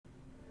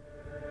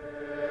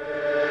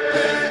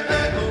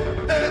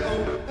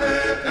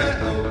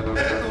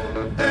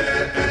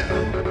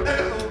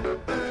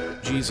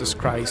Jesus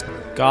Christ,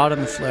 God in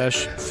the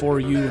flesh,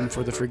 for you and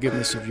for the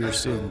forgiveness of your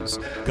sins.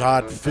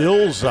 God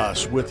fills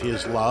us with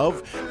his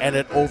love, and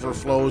it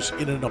overflows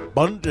in an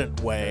abundant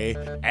way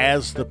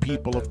as the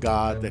people of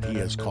God that he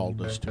has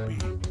called us to be.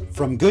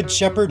 From Good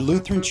Shepherd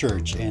Lutheran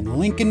Church in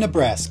Lincoln,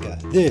 Nebraska,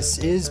 this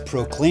is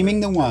Proclaiming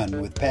the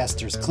One with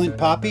Pastors Clint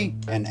Poppy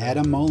and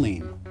Adam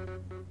Moline.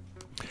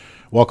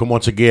 Welcome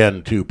once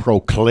again to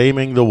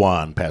Proclaiming the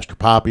One. Pastor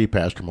Poppy,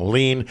 Pastor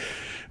Moline,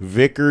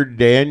 Vicar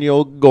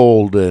Daniel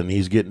Golden.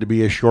 He's getting to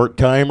be a short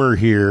timer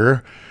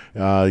here.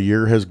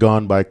 Year has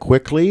gone by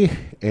quickly,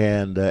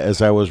 and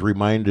as I was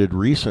reminded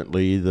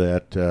recently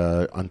that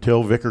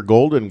until Vicar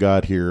Golden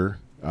got here,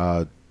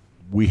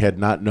 we had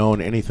not known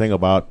anything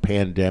about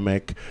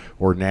pandemic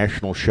or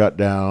national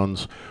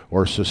shutdowns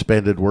or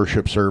suspended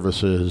worship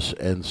services,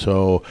 and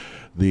so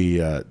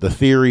the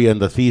theory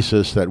and the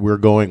thesis that we're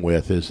going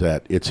with is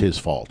that it's his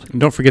fault. And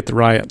don't forget the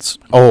riots.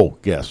 Oh,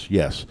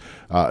 yes.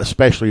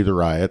 Especially the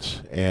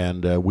riots.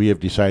 And we have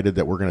decided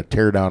that we're going to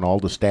tear down all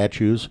the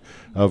statues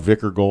of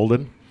Vicar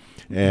Golden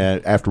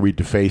and after we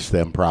deface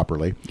them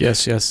properly.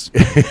 Yes.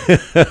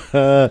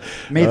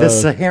 May the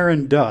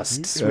Saharan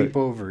dust sweep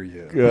over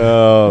you.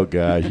 Oh,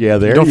 gosh. Yeah,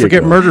 there Don't you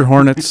forget go. murder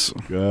hornets.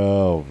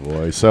 Oh,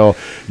 boy. So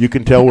you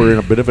can tell we're in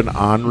a bit of an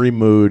ornery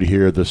mood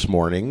here this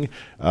morning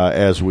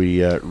as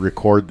we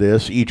record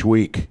this. Each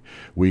week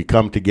we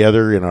come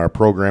together in our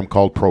program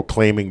called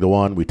Proclaiming the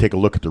One. We take a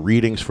look at the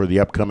readings for the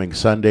upcoming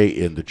Sunday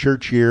in the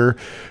church year.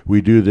 We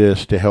do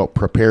this to help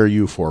prepare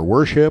you for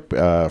worship,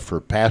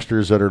 for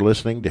pastors that are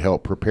listening, to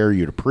help prepare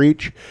you to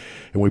preach.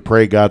 And we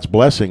pray God's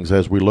blessings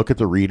as we look at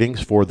the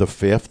readings for the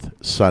fifth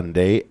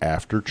Sunday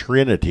after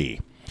Trinity.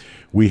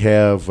 We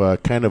have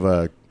kind of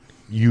a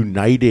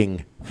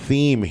uniting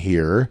theme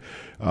here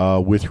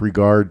with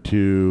regard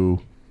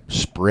to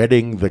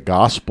spreading the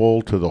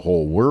gospel to the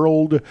whole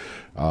world,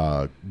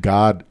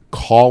 God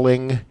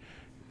calling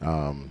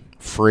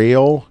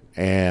frail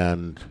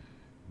and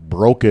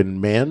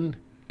broken men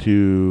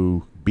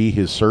to be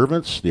his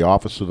servants, the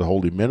office of the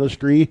holy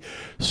ministry,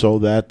 so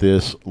that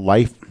this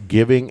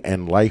life-giving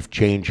and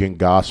life-changing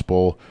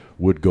gospel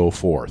would go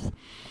forth.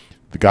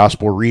 The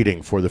gospel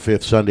reading for the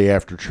fifth Sunday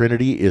after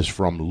Trinity is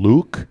from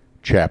Luke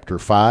chapter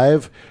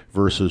 5,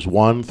 verses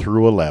 1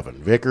 through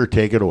 11. Vicar,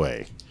 take it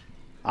away.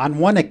 On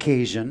one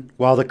occasion,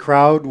 while the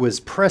crowd was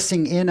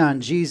pressing in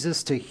on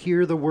Jesus to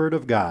hear the word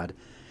of God,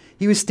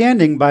 he was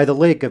standing by the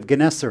lake of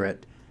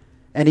Gennesaret,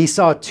 and he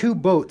saw two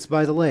boats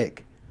by the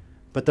lake.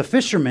 But the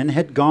fishermen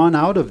had gone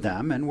out of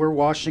them and were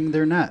washing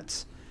their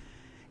nets.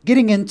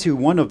 Getting into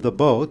one of the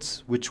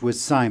boats, which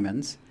was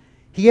Simon's,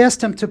 he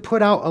asked him to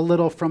put out a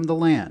little from the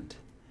land.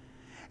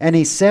 And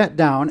he sat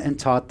down and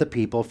taught the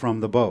people from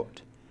the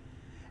boat.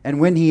 And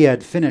when he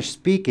had finished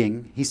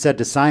speaking, he said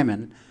to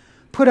Simon,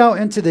 "Put out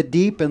into the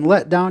deep and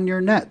let down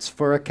your nets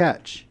for a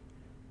catch."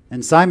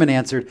 And Simon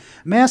answered,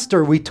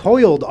 "Master, we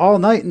toiled all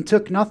night and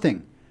took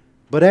nothing,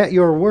 but at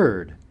your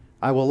word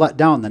I will let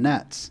down the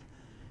nets."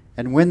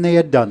 And when they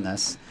had done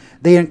this,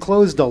 they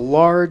enclosed a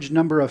large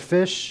number of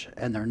fish,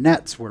 and their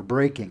nets were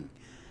breaking.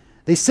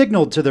 They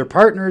signaled to their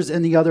partners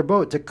in the other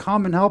boat to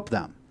come and help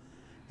them.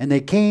 And they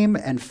came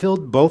and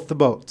filled both the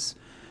boats,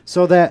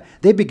 so that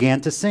they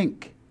began to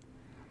sink.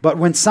 But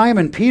when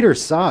Simon Peter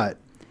saw it,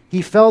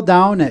 he fell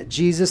down at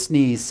Jesus'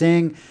 knees,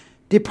 saying,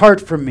 "Depart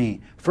from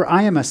me, for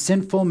I am a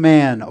sinful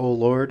man, O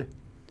Lord."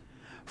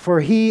 For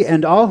he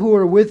and all who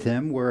were with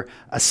him were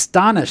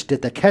astonished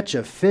at the catch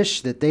of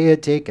fish that they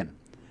had taken.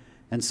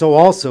 And so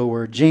also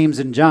were James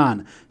and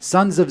John,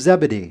 sons of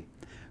Zebedee,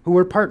 who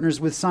were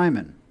partners with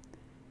Simon.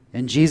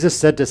 And Jesus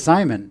said to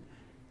Simon,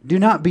 "Do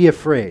not be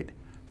afraid.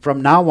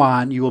 From now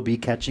on you will be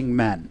catching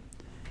men."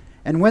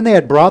 And when they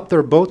had brought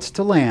their boats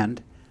to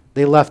land,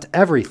 they left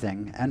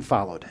everything and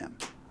followed him.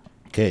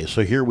 Okay,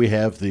 so here we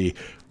have the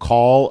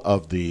call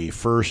of the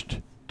first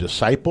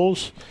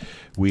disciples.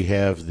 We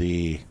have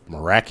the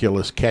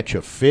miraculous catch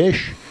of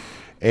fish.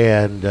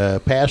 And,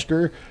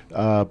 Pastor,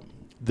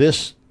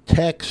 this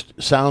text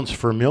sounds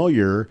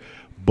familiar,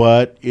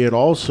 but it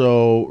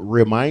also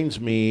reminds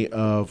me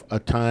of a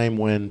time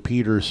when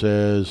Peter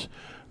says,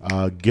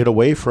 "Get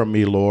away from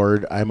me,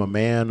 Lord. I'm a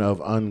man of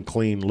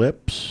unclean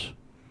lips,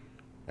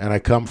 and I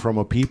come from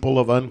a people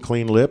of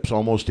unclean lips,"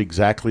 almost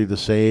exactly the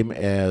same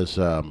as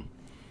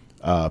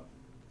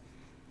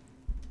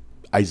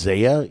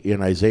Isaiah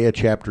in Isaiah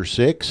chapter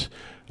 6.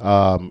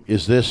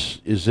 Is this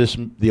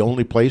the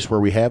only place where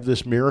we have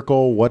this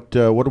miracle? What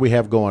do we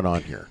have going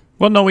on here?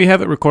 Well, no, we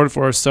have it recorded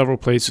for us several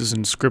places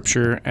in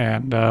Scripture,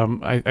 and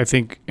I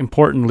think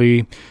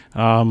importantly,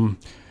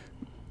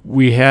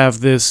 we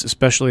have this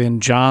especially in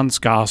John's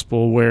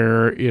Gospel,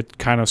 where it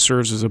kind of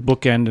serves as a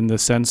bookend in the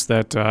sense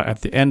that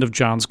at the end of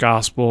John's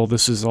Gospel,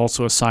 this is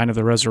also a sign of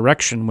the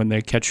resurrection when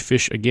they catch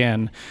fish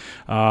again.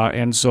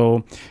 And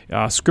so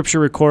Scripture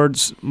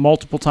records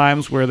multiple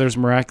times where there's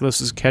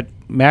miraculous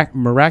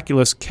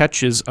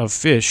catches of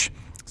fish.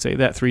 Say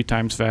that 3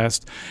 times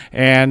fast.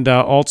 And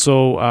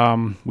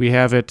also we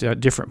have it at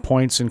different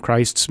points in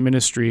Christ's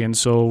ministry, and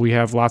so we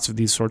have lots of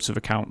these sorts of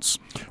accounts.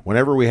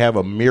 Whenever we have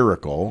a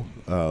miracle,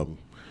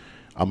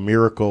 A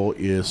miracle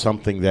is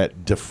something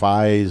that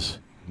defies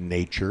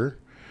nature.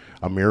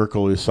 A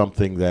miracle is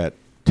something that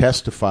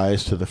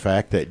testifies to the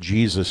fact that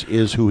Jesus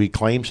is who he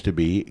claims to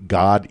be,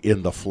 God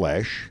in the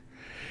flesh.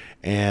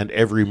 And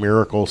every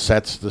miracle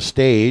sets the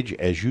stage,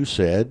 as you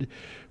said,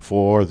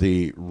 for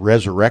the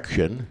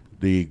resurrection,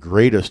 the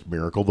greatest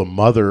miracle, the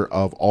mother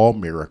of all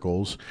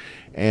miracles,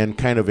 and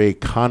kind of a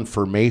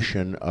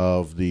confirmation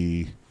of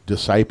the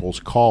disciples'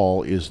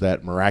 call is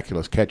that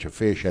miraculous catch of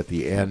fish at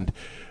the end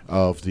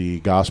of the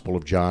Gospel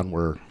of John,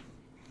 where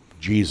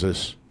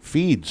Jesus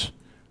feeds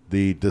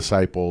the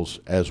disciples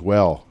as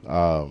well.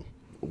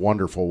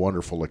 Wonderful,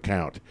 wonderful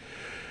account.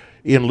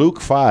 In Luke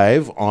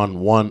 5, on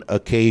one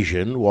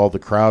occasion, while the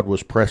crowd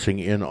was pressing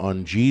in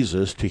on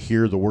Jesus to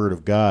hear the word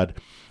of God,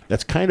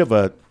 that's kind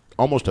of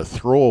almost a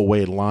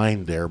throwaway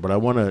line there, but I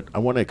want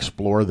to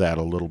explore that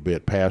a little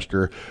bit,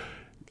 Pastor.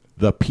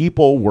 The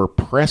people were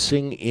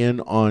pressing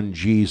in on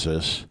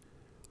Jesus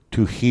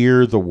to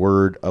hear the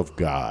word of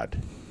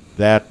God.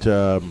 That's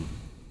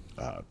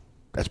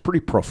pretty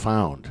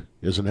profound,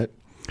 isn't it?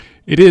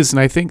 It is, and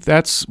I think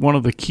that's one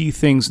of the key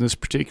things in this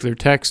particular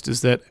text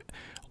is that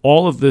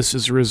all of this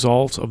is a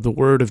result of the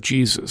word of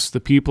Jesus.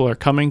 The people are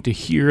coming to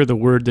hear the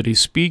word that he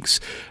speaks.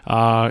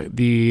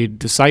 The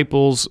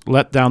disciples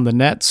let down the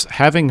nets,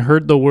 having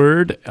heard the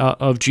word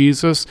of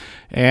Jesus,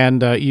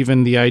 and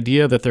even the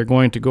idea that they're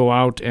going to go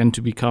out and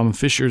to become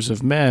fishers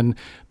of men.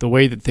 The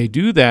way that they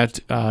do that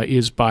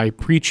is by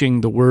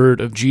preaching the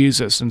word of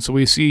Jesus. And so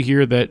we see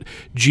here that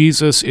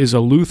Jesus is a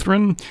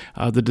Lutheran.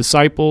 The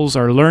disciples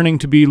are learning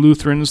to be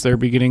Lutherans. They're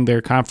beginning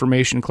their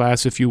confirmation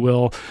class, if you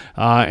will.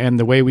 And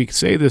the way we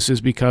say this is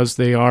because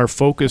they are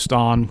focused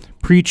on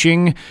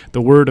preaching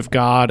the word of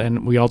God,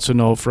 and we also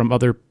know from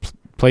other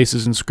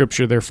places in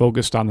Scripture they're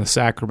focused on the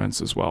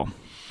sacraments as well.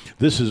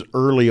 This is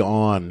early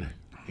on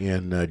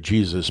in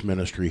Jesus'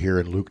 ministry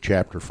here in Luke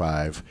chapter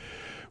 5.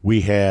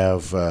 We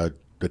have the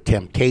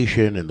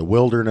temptation in the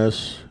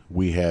wilderness.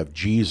 We have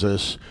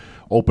Jesus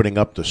opening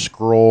up the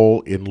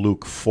scroll in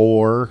Luke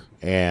 4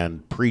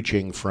 and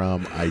preaching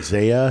from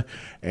Isaiah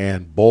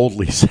and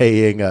boldly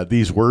saying,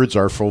 these words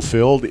are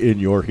fulfilled in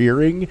your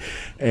hearing.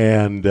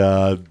 And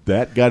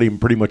that got him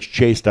pretty much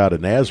chased out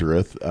of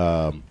Nazareth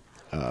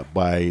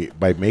by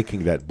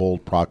making that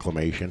bold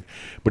proclamation.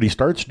 But he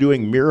starts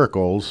doing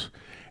miracles,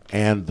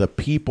 and the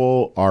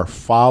people are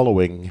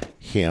following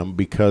him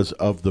because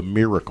of the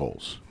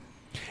miracles.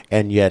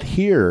 And yet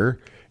here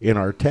in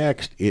our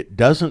text, it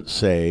doesn't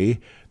say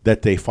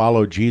that they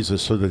followed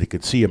Jesus so that they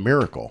could see a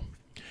miracle.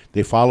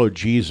 They followed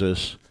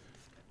Jesus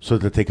so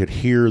that they could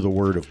hear the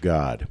word of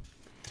God.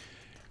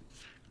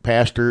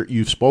 Pastor,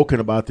 you've spoken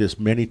about this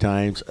many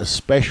times,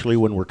 especially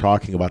when we're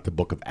talking about the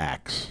book of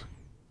Acts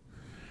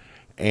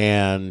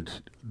and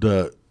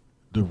the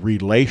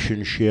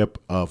relationship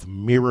of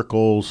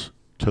miracles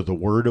to the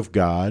word of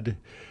God.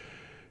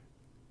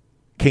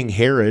 King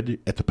Herod,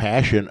 at the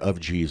Passion of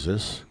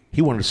Jesus,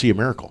 he wanted to see a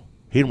miracle.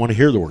 He didn't want to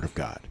hear the word of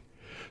God.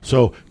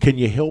 So can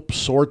you help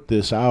sort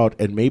this out?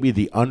 And maybe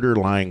the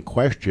underlying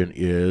question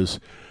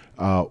is,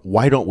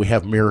 why don't we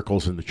have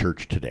miracles in the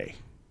church today?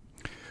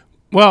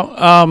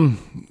 Well,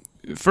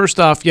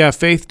 first off,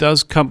 faith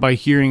does come by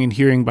hearing, and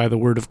hearing by the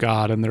word of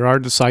God. And there are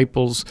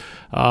disciples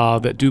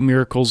that do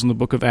miracles in the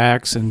book of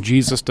Acts, and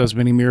Jesus does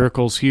many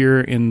miracles here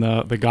in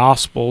the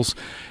Gospels.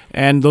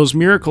 And those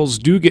miracles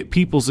do get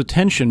people's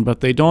attention, but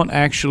they don't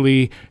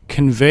actually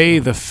convey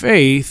the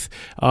faith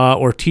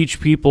or teach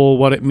people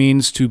what it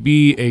means to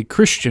be a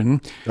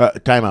Christian.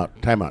 Time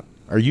out.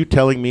 Are you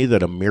telling me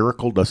that a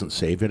miracle doesn't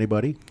save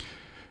anybody?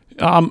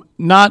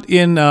 Not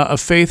in a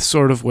faith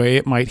sort of way.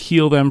 It might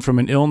heal them from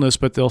an illness,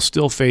 but they'll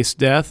still face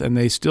death, and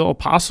they still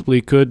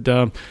possibly could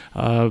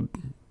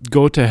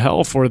go to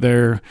hell for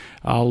their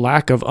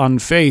lack of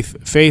unfaith.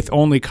 Faith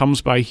only comes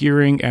by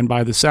hearing and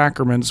by the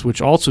sacraments, which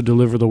also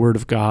deliver the word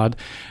of God.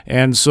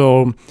 And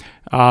so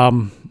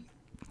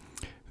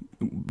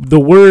the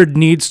word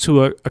needs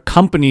to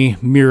accompany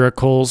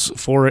miracles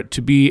for it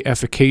to be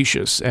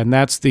efficacious, and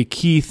that's the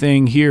key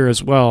thing here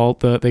as well.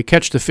 They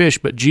catch the fish,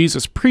 but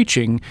Jesus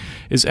preaching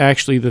is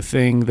actually the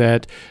thing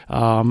that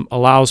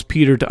allows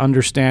Peter to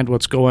understand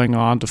what's going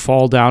on, to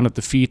fall down at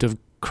the feet of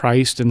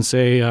Christ and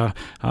say,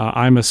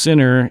 I'm a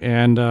sinner,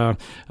 and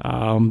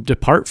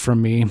depart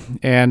from me.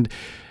 And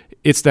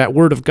it's that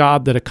word of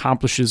God that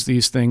accomplishes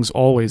these things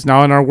always.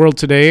 Now, in our world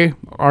today,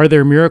 are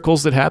there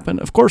miracles that happen?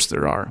 Of course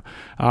there are.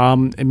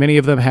 And many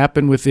of them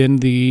happen within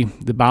the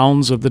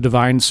bounds of the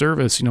divine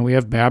service. You know, we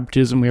have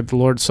baptism, we have the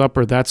Lord's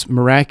Supper. That's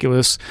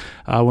miraculous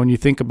when you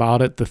think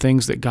about it, the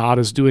things that God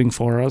is doing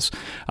for us.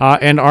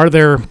 And are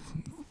there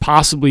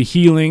possibly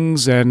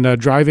healings and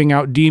driving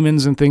out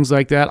demons and things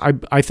like that?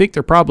 I think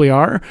there probably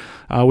are.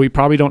 We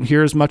probably don't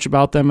hear as much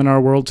about them in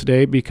our world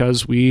today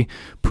because we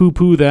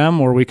poo-poo them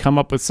or we come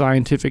up with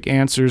scientific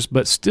answers,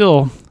 but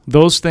still,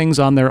 those things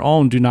on their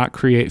own do not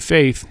create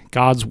faith.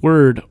 God's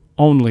word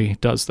only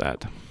does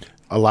that.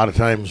 A lot of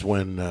times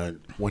when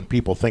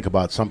people think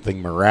about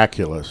something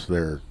miraculous,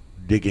 they're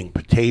digging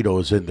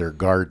potatoes in their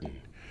garden,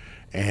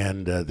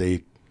 and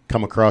they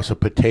come across a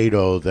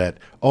potato that,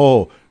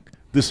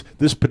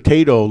 this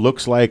potato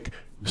looks like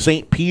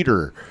St.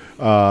 Peter.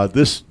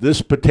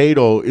 This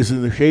potato is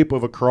in the shape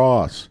of a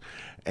cross.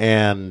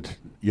 And,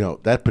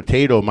 that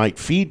potato might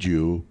feed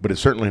you, but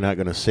it's certainly not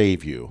going to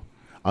save you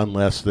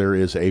unless there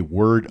is a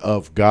word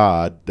of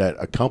God that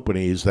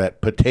accompanies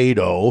that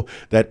potato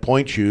that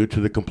points you to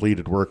the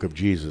completed work of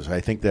Jesus. I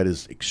think that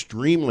is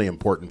extremely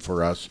important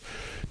for us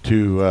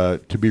to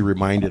be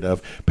reminded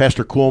of.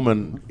 Pastor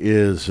Kuhlman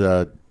is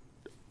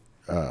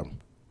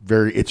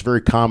it's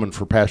very common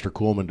for Pastor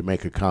Kuhlman to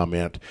make a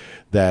comment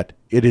that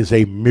it is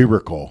a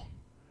miracle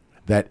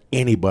that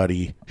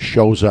anybody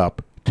shows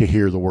up to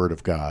hear the word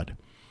of God.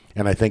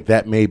 And I think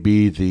that may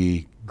be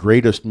the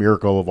greatest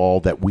miracle of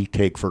all that we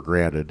take for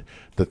granted,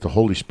 that the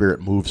Holy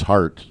Spirit moves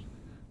hearts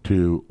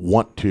to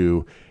want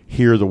to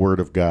hear the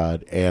word of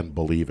God and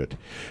believe it.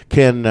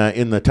 Ken,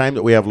 in the time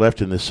that we have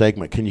left in this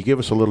segment, can you give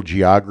us a little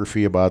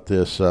geography about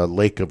this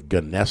Lake of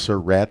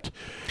Gennesaret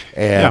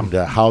and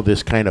how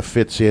this kind of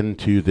fits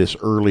into this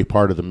early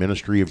part of the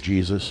ministry of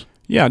Jesus?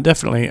 Yeah,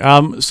 definitely.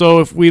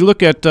 So if we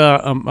look at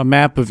a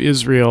map of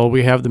Israel,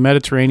 we have the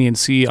Mediterranean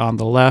Sea on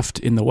the left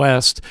in the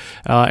west,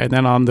 and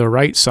then on the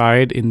right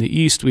side in the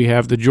east, we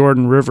have the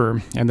Jordan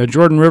River. And the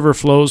Jordan River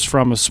flows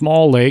from a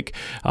small lake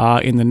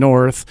in the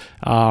north,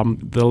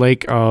 the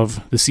lake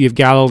of the Sea of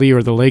Galilee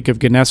or the Lake of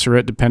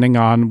Gennesaret, depending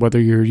on whether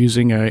you're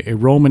using a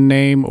Roman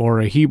name or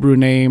a Hebrew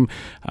name.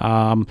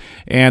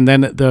 And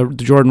then the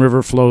Jordan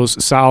River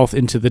flows south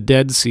into the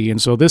Dead Sea.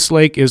 And so this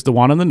lake is the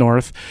one in the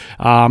north.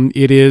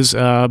 It is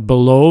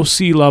below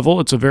sea level.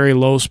 It's a very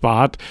low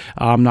spot,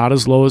 not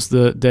as low as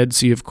the Dead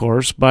Sea, of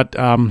course, but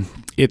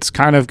it's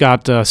kind of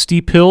got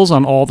steep hills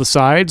on all the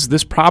sides.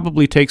 This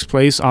probably takes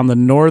place on the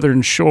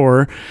northern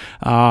shore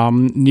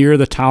near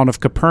the town of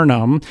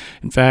Capernaum.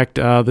 In fact,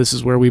 this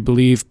is where we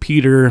believe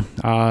Peter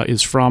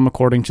is from,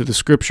 according to the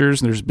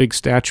scriptures. And there's a big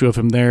statue of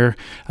him there,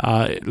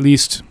 at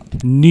least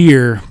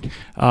near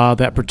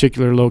that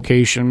particular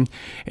location.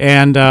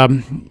 And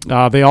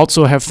they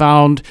also have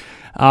found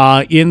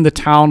in the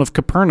town of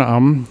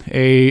Capernaum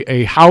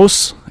a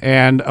house,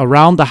 and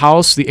around the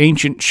house the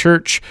ancient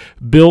church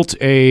built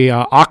a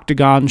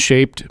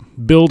octagon-shaped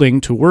building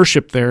to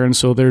worship there, and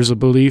so there's a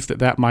belief that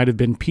that might have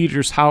been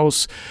Peter's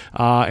house,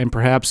 and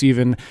perhaps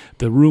even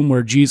the room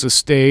where Jesus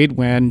stayed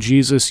when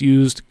Jesus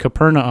used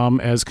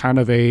Capernaum as kind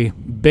of a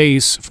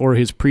base for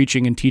his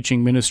preaching and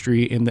teaching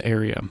ministry in the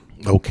area.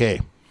 Okay,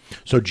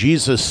 so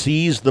Jesus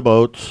sees the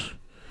boats.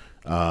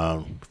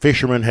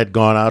 Fishermen had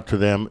gone out to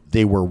them.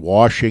 They were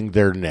washing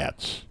their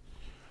nets.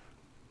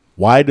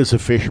 Why does a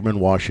fisherman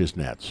wash his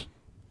nets?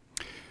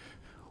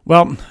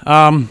 Well,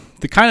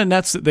 the kind of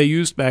nets that they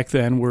used back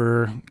then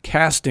were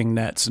casting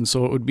nets, and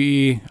so it would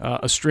be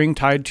a string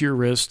tied to your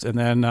wrist, and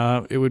then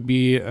it would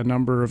be a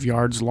number of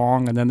yards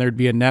long, and then there'd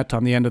be a net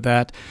on the end of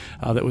that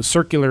that was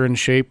circular in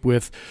shape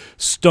with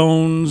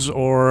stones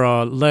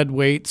or lead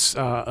weights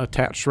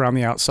attached around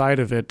the outside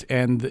of it,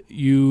 and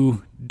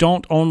you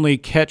don't only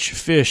catch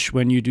fish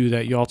when you do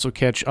that, you also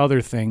catch other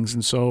things.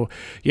 And so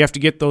you have to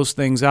get those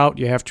things out,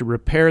 you have to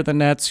repair the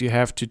nets, you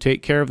have to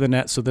take care of the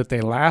nets so that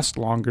they last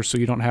longer so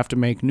you don't have to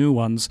make new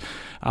ones.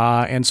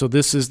 And so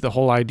this is the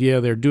whole idea.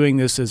 They're doing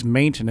this as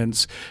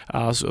maintenance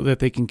so that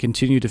they can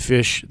continue to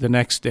fish the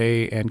next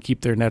day and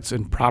keep their nets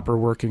in proper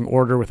working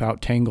order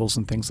without tangles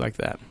and things like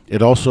that.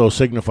 It also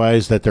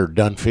signifies that they're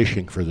done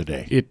fishing for the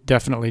day. It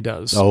definitely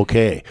does.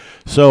 Okay.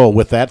 So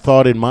with that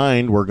thought in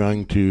mind, we're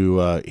going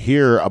to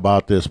hear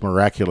about this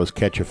miraculous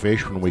catch of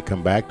fish when we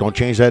come back. Don't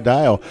change that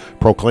dial.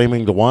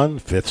 Proclaiming the One,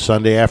 fifth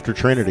Sunday after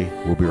Trinity.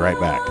 We'll be right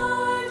back.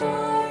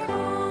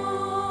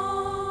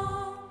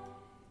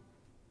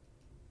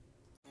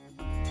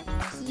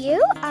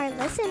 You are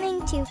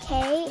listening to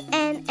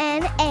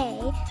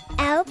KNNA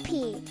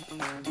LP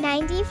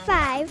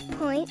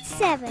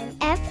 95.7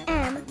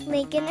 FM,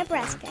 Lincoln,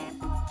 Nebraska.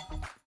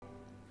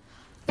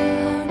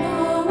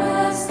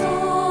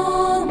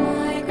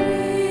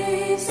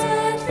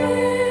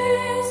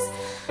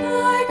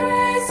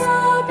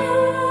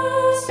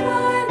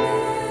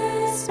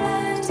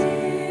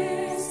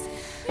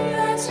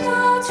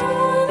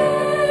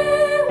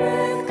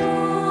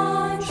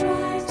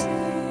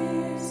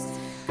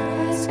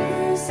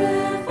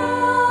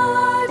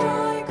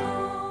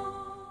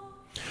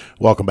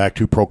 Welcome back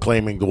to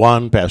Proclaiming the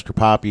One. Pastor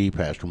Poppy,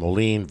 Pastor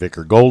Moline,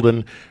 Vicar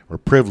Golden. We're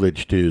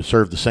privileged to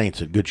serve the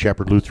saints at Good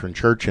Shepherd Lutheran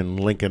Church in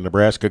Lincoln,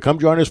 Nebraska. Come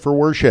join us for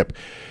worship,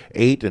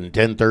 8 and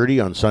 10:30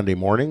 on Sunday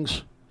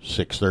mornings,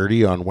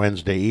 6:30 on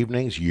Wednesday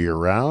evenings,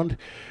 year-round.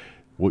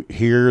 We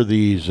hear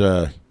these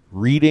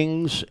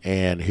readings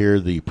and hear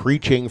the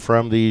preaching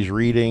from these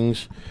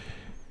readings.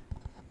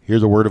 Hear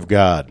the Word of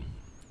God.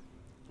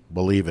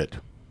 Believe it.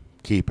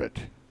 Keep it.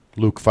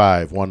 Luke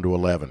 5,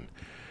 1-11.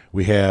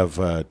 We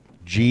have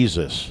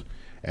Jesus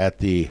at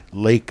the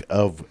Lake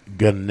of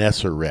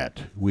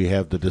Gennesaret. We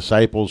have the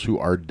disciples who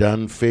are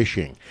done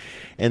fishing.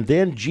 And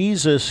then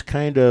Jesus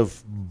kind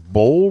of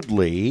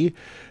boldly,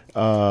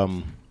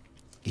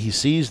 he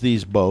sees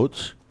these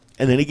boats,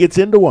 and then he gets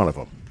into one of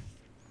them.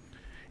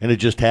 And it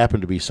just happened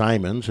to be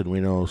Simon's, and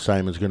we know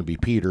Simon's going to be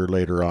Peter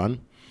later on.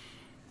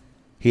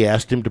 he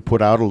asked him to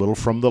put out a little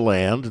from the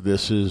land.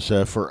 This is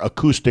for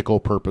acoustical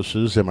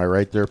purposes. Am I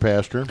right there,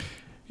 Pastor?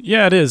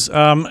 Yeah, it is.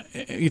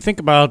 You think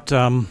about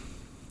the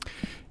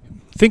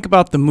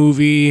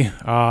movie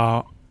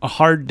A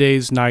Hard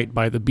Day's Night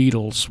by the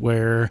Beatles,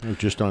 where It was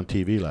just on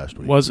TV last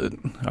week. was it?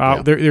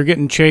 Yeah. They're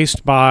getting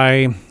chased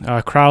by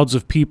crowds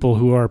of people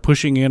who are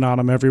pushing in on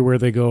them everywhere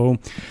they go.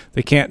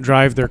 They can't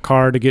drive their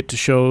car to get to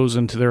shows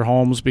and to their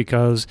homes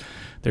because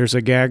there's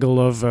a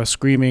gaggle of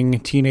screaming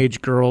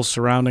teenage girls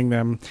surrounding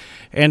them.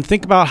 And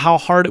think about how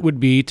hard it would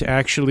be to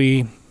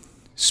actually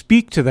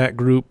speak to that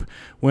group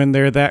when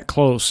they're that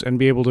close and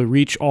be able to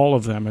reach all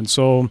of them. And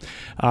so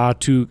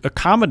to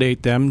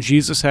accommodate them,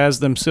 Jesus has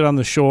them sit on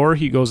the shore.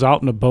 He goes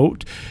out in a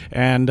boat,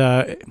 and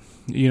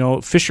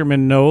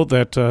fishermen know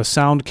that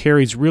sound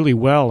carries really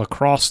well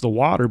across the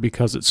water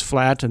because it's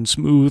flat and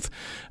smooth.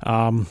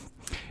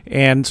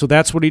 And so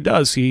that's what he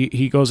does.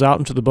 He goes out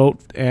into the boat,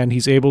 and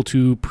he's able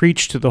to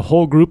preach to the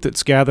whole group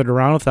that's gathered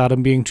around without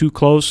him being too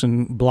close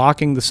and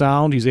blocking the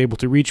sound. He's able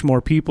to reach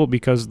more people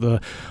because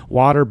the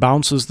water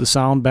bounces the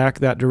sound back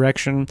that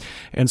direction.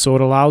 And so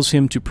it allows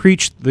him to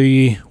preach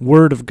the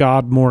word of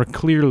God more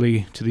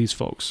clearly to these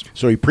folks.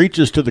 So he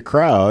preaches to the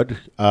crowd,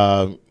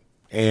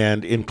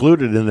 and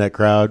included in that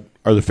crowd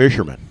are the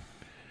fishermen.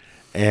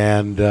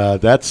 And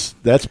that's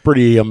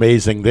pretty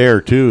amazing there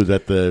too.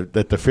 That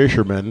the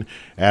fishermen,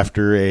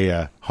 after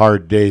a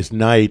hard day's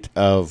night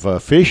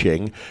of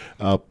fishing,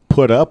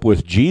 put up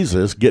with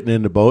Jesus getting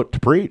in the boat to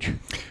preach.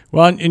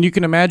 Well, and you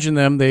can imagine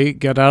them. They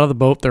get out of the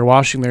boat, they're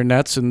washing their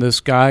nets, and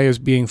this guy is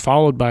being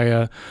followed by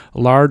a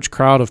large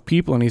crowd of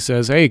people. And he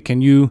says, "Hey,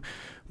 can you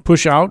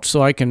push out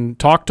so I can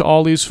talk to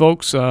all these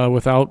folks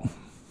without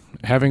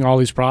having all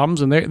these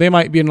problems?" And they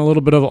might be in a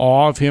little bit of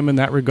awe of him in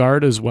that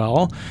regard as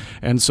well.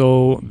 And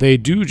so they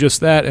do just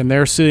that, and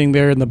they're sitting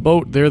there in the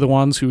boat. They're the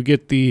ones who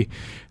get the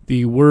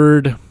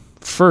word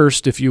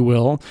first, if you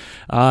will.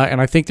 And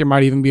I think there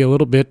might even be a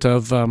little bit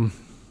of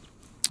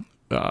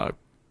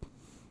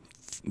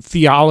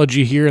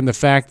theology here in the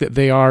fact that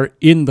they are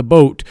in the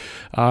boat,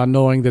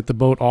 knowing that the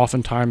boat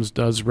oftentimes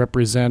does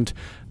represent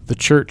the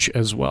church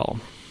as well.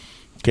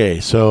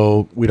 Okay,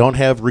 so we don't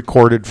have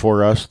recorded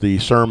for us the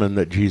sermon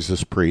that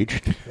Jesus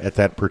preached at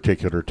that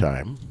particular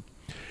time.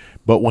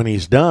 But when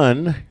he's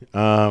done,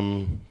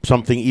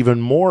 something even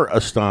more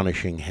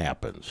astonishing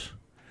happens.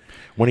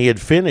 When he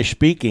had finished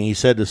speaking, he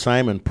said to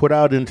Simon, "Put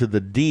out into the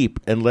deep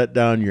and let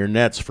down your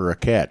nets for a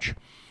catch."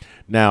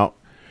 Now,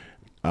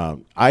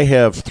 I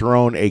have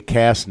thrown a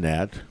cast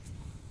net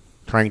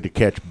trying to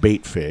catch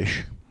bait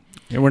fish.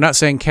 And we're not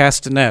saying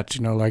castanet,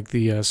 like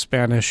the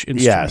Spanish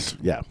instrument. Yes,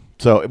 yeah.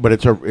 So, but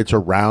it's a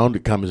round.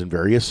 It comes in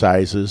various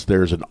sizes.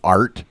 There's an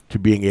art to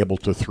being able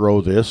to throw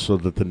this so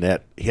that the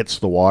net hits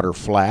the water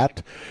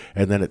flat,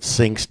 and then it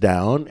sinks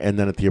down. And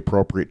then at the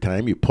appropriate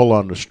time, you pull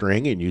on the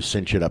string and you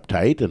cinch it up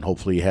tight, and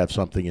hopefully you have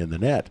something in the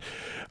net.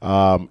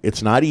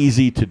 It's not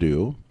easy to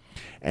do,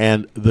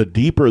 and the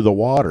deeper the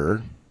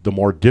water, the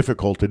more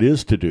difficult it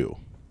is to do,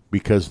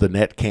 because the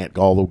net can't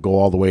go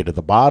all the way to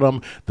the bottom.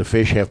 The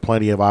fish have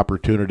plenty of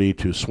opportunity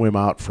to swim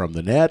out from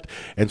the net.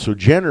 And so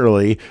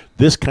generally,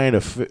 this kind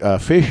of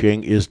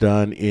fishing is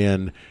done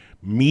in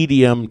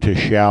medium to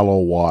shallow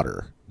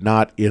water,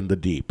 not in the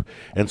deep.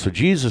 And so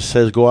Jesus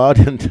says, go out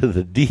into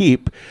the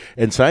deep.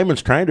 And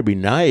Simon's trying to be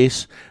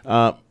nice.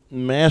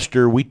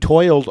 Master, we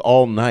toiled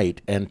all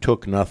night and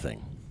took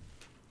nothing.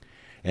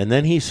 And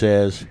then he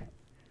says,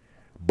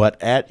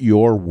 but at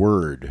your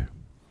word,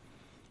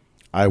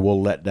 I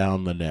will let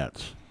down the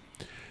nets.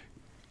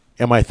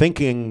 Am I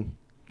thinking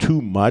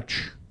too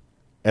much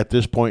at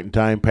this point in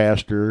time,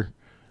 Pastor,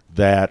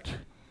 that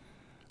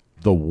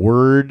the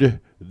word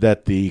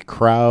that the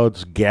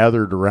crowds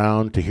gathered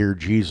around to hear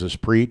Jesus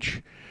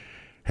preach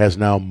has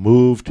now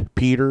moved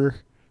Peter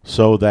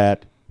so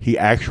that he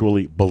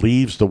actually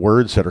believes the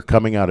words that are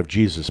coming out of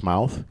Jesus'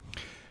 mouth?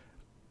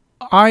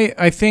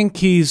 I think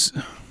he's...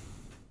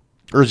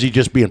 Or is he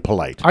just being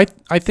polite?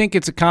 I think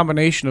it's a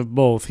combination of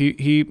both.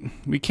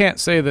 We can't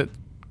say that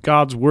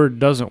God's word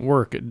doesn't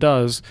work. It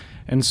does.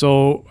 And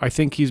so I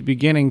think he's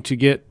beginning to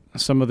get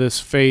some of this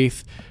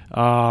faith,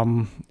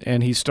 and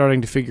he's starting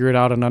to figure it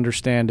out and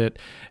understand it.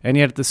 And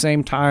yet at the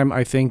same time,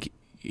 I think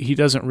he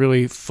doesn't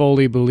really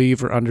fully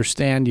believe or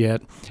understand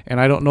yet.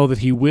 And I don't know that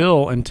he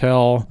will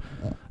until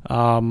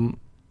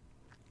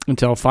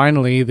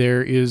finally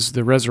there is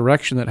the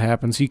resurrection that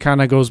happens. He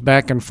kind of goes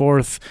back and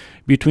forth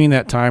between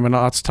that time, and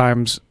lots of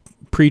times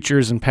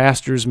preachers and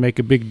pastors make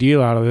a big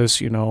deal out of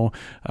this,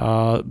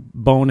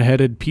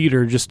 boneheaded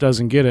Peter just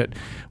doesn't get it.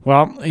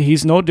 Well,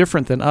 he's no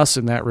different than us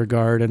in that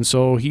regard, and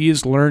so he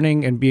is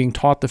learning and being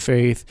taught the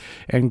faith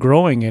and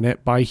growing in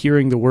it by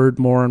hearing the word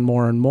more and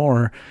more and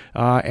more,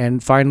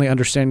 and finally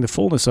understanding the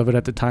fullness of it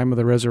at the time of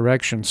the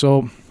resurrection.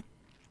 So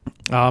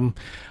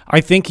I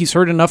think he's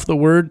heard enough of the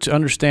word to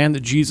understand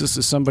that Jesus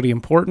is somebody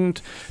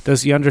important.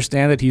 Does he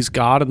understand that he's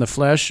God in the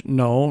flesh?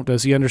 No.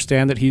 Does he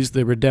understand that he's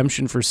the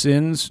redemption for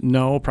sins?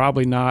 No,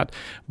 probably not.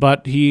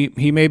 But he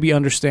maybe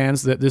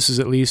understands that this is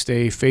at least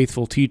a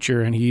faithful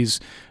teacher, and he's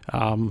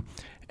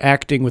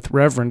acting with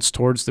reverence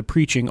towards the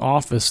preaching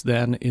office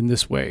then in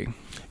this way.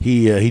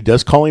 He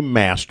does call him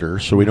master,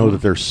 so we know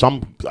that there's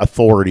some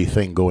authority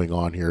thing going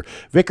on here.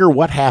 Vicar,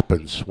 what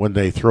happens when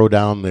they throw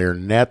down their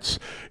nets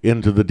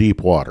into the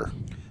deep water?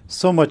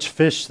 So much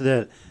fish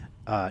that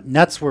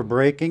nets were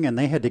breaking, and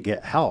they had to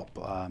get help.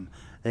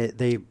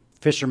 They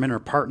fishermen are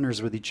partners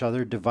with each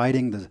other,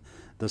 dividing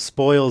the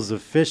spoils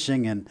of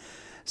fishing, and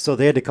so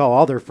they had to call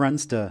all their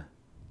friends to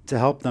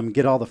help them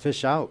get all the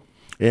fish out.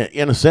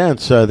 In a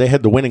sense, they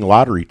had the winning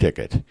lottery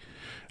ticket.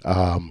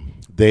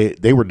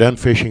 They were done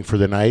fishing for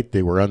the night.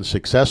 They were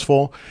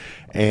unsuccessful,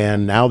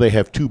 and now they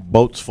have 2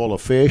 boats full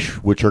of fish,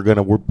 which are going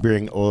to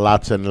bring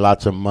lots and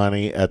lots of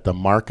money at the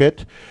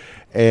market.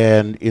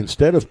 And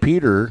instead of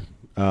Peter,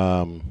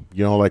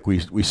 like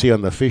we see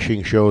on the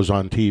fishing shows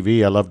on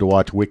TV, I love to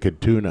watch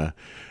Wicked Tuna,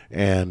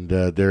 and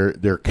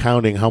they're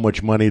counting how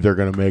much money they're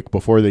going to make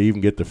before they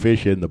even get the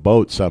fish in the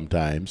boat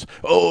sometimes.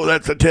 Oh,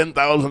 that's a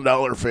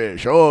 $10,000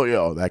 fish. Oh,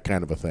 yeah, that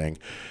kind of a thing.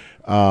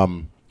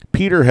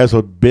 Peter has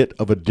a bit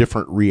of a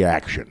different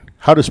reaction.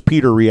 How does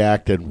Peter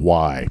react and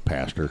why,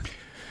 Pastor?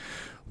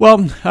 Well,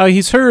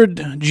 he's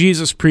heard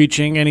Jesus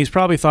preaching, and he's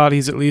probably thought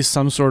he's at least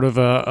some sort of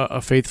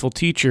a faithful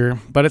teacher,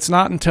 but it's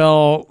not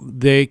until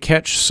they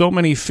catch so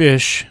many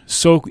fish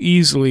so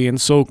easily and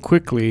so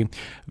quickly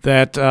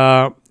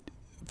that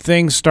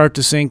things start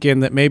to sink in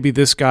that maybe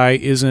this guy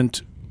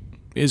isn't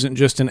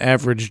just an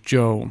average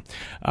Joe.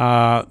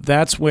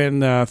 That's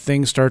when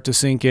things start to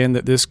sink in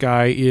that this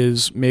guy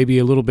is maybe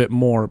a little bit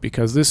more,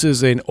 because this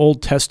is an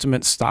Old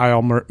Testament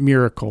style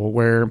miracle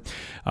where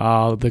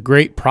the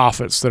great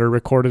prophets that are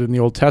recorded in the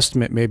Old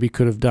Testament maybe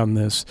could have done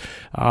this,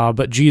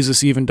 but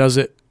Jesus even does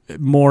it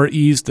more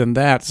ease than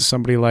that to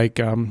somebody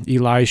like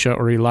Elisha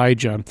or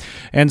Elijah.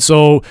 And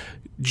so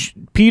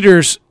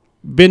Peter's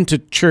been to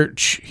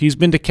church, he's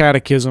been to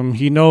catechism,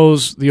 he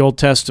knows the Old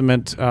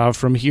Testament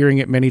from hearing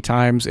it many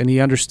times, and he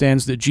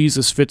understands that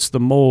Jesus fits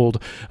the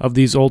mold of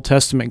these Old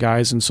Testament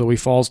guys, and so he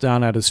falls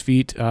down at his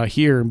feet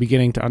here and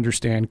beginning to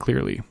understand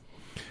clearly.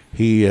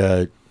 He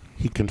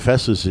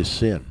confesses his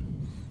sin.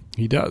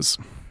 He does.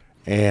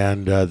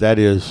 And that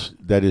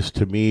is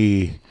to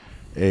me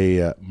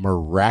a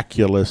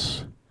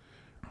miraculous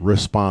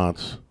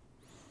response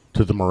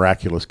to the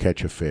miraculous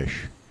catch of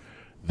fish.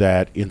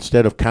 That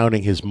instead of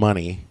counting his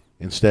money,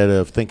 instead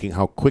of thinking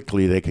how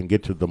quickly they can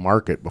get to the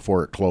market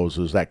before it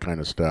closes, that kind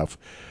of stuff,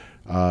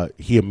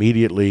 he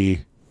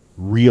immediately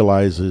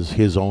realizes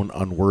his own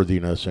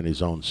unworthiness and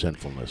his own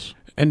sinfulness.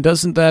 And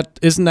isn't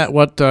that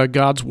what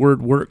God's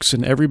word works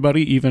in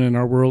everybody, even in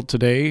our world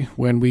today?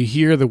 When we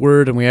hear the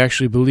word and we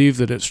actually believe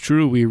that it's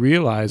true, we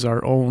realize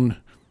our own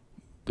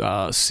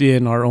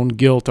sin, our own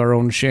guilt, our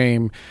own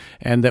shame,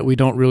 and that we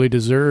don't really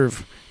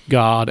deserve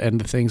God and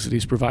the things that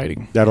he's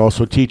providing. That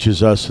also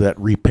teaches us that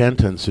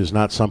repentance is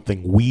not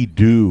something we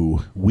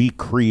do, we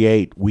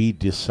create, we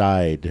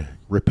decide.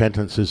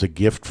 Repentance is a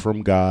gift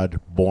from God,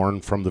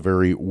 born from the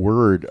very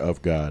word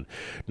of God.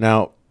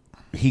 Now,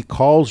 he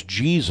calls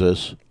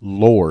Jesus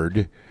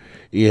Lord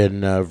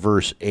in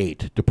verse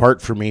 8.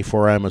 Depart from me,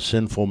 for I am a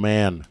sinful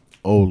man,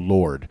 O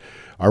Lord.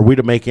 Are we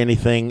to make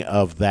anything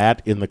of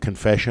that in the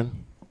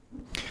confession?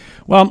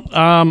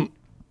 Well,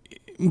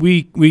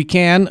 we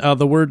can.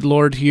 The word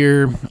Lord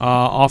here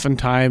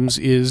oftentimes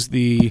is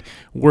the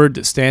word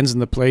that stands in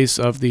the place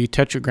of the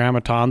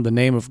tetragrammaton, the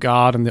name of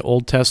God in the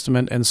Old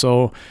Testament. And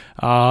so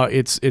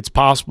it's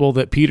possible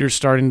that Peter's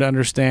starting to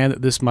understand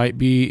that this might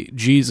be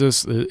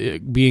Jesus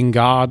being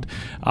God.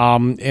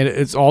 And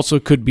it also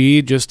could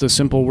be just a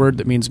simple word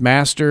that means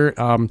master.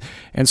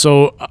 And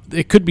so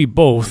it could be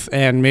both,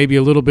 and maybe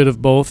a little bit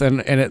of both.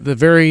 And at the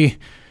very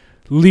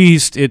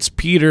least, it's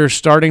Peter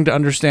starting to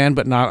understand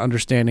but not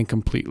understanding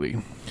completely.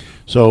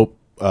 So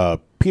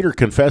Peter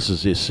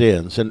confesses his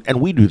sins, and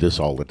we do this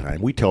all the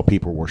time. We tell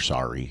people we're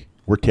sorry.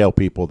 We tell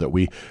people that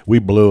we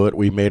blew it,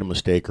 we made a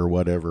mistake or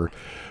whatever.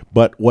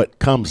 But what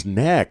comes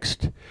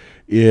next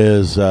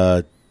is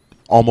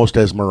almost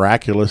as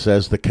miraculous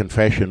as the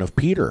confession of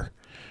Peter,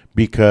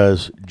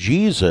 because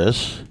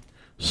Jesus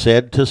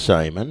said to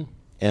Simon,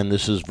 and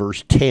this is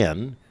verse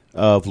 10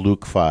 of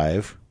Luke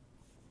 5,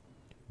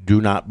 do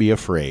not be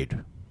afraid.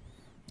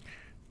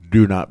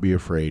 Do not be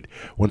afraid.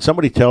 When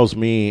somebody tells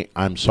me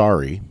I'm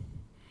sorry,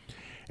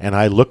 and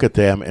I look at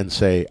them and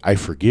say, I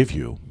forgive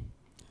you,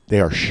 they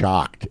are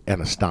shocked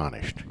and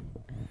astonished.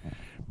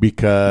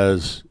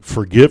 Because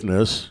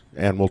forgiveness,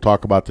 and we'll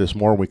talk about this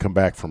more when we come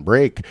back from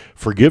break,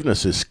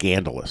 forgiveness is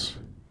scandalous.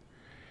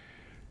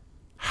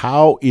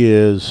 How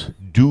is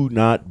do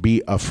not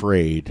be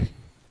afraid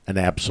an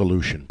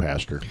absolution,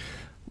 Pastor?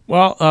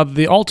 Well,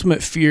 the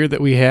ultimate fear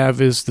that we have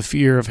is the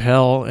fear of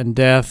hell and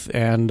death,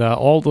 and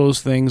all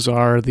those things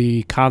are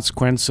the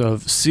consequence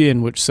of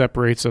sin, which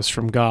separates us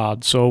from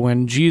God. So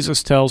when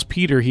Jesus tells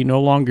Peter he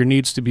no longer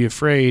needs to be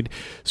afraid,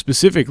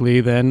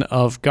 specifically then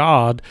of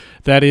God,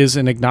 that is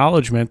an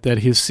acknowledgement that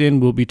his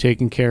sin will be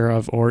taken care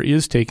of, or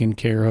is taken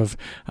care of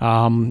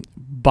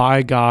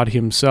by God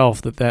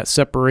himself, that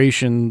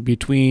separation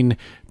between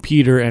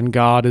Peter and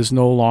God is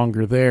no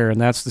longer there. And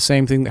that's the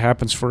same thing that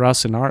happens for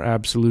us in our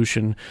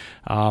absolution.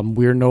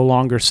 We're no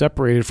longer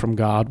separated from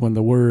God when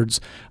the words,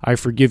 I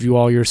forgive you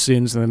all your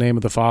sins in the name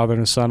of the Father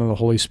and the Son and the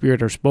Holy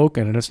Spirit are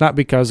spoken. And it's not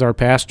because our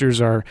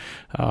pastors are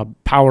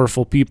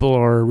powerful people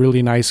or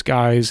really nice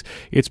guys.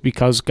 It's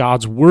because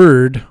God's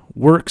word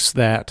works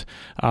that.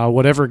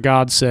 Whatever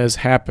God says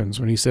happens.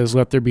 When he says,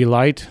 let there be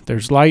light,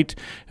 there's light.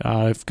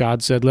 If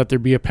God said, let there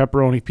be a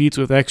pepperoni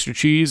pizza with extra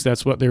cheese,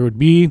 that's what there would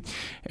be.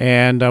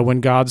 And when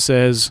God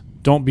says,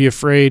 don't be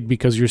afraid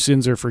because your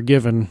sins are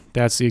forgiven,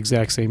 that's the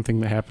exact same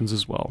thing that happens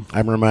as well.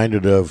 I'm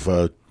reminded of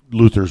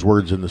Luther's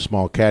words in the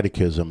Small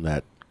Catechism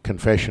that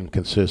confession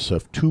consists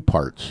of two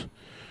parts.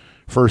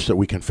 First, that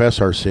we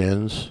confess our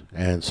sins,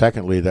 and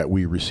secondly, that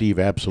we receive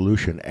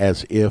absolution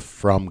as if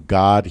from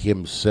God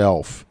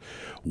himself.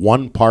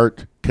 One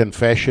part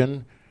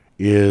confession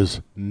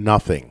is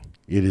nothing.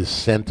 It is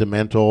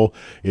sentimental.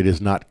 It is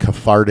not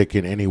cathartic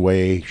in any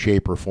way,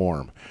 shape, or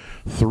form.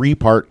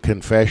 3-part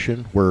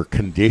confession where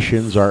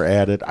conditions are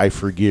added. I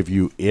forgive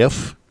you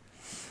if,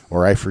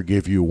 or I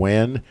forgive you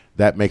when.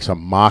 That makes a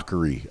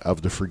mockery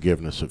of the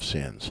forgiveness of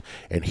sins.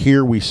 And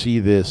here we see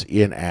this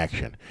in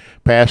action.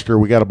 Pastor,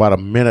 we got about a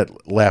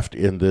minute left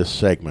in this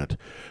segment.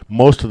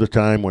 Most of the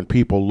time when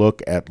people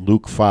look at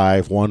Luke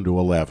 5, 1 to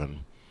 11,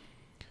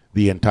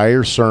 the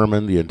entire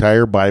sermon, the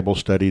entire Bible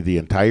study, the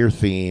entire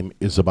theme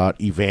is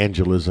about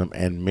evangelism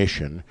and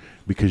mission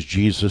because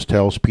Jesus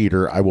tells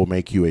Peter, I will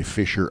make you a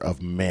fisher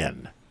of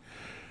men.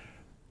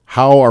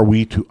 How are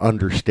we to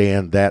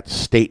understand that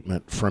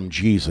statement from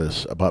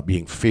Jesus about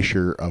being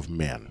fisher of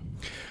men?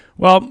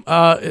 Well,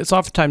 it's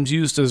oftentimes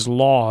used as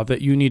law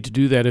that you need to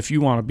do that if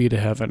you want to be to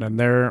heaven, and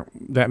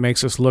that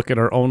makes us look at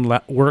our own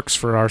works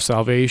for our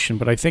salvation.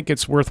 But I think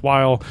it's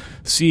worthwhile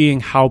seeing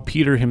how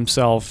Peter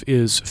himself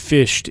is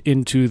fished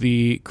into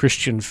the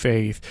Christian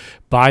faith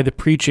by the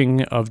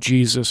preaching of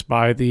Jesus,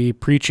 by the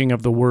preaching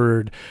of the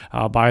Word,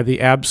 by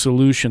the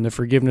absolution, the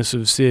forgiveness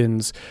of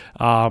sins.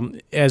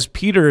 As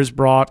Peter is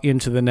brought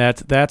into the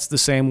net, that's the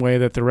same way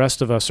that the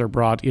rest of us are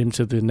brought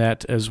into the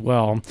net as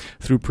well,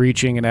 through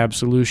preaching and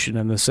absolution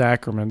and the sacraments.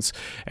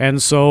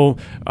 And so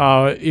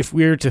if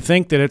we're to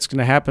think that it's going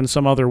to happen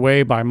some other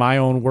way by my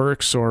own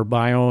works or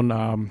my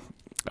own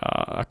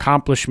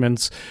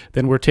accomplishments,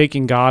 then we're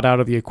taking God out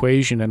of the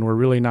equation and we're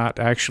really not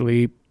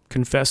actually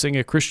confessing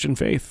a Christian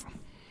faith.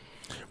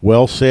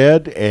 Well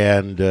said,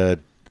 and the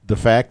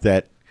fact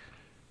that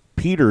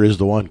Peter is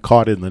the one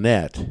caught in the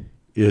net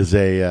is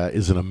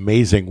an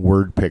amazing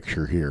word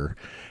picture here.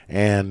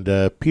 And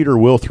Peter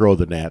will throw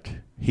the net.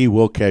 He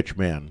will catch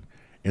men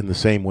in the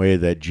same way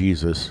that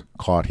Jesus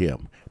caught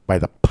him, by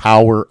the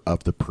power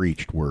of the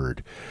preached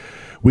word.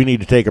 We need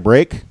to take a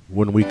break.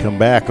 When we come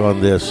back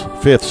on this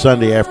fifth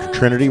Sunday after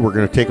Trinity, we're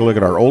going to take a look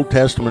at our Old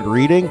Testament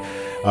reading,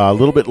 a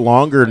little bit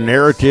longer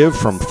narrative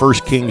from 1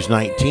 Kings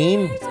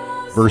 19,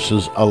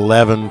 verses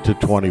 11 to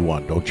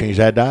 21. Don't change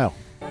that dial.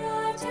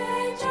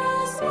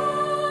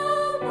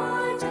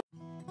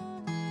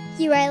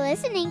 You are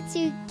listening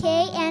to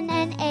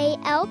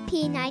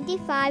KNNA-LP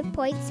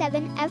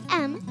 95.7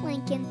 FM,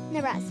 Lincoln,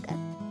 Nebraska.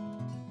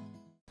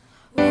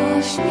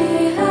 Wash me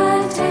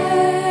and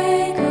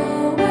take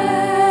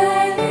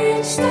away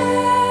each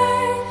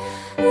day.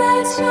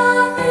 Let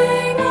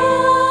nothing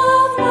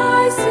of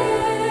my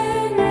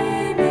sin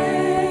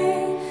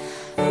remain.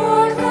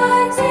 For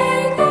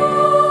cleansing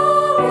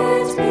though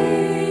it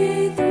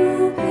be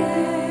through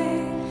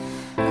pain,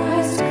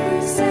 Christ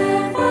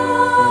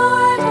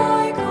crucified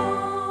I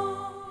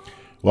come.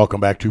 Welcome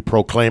back to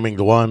Proclaiming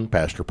the One.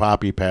 Pastor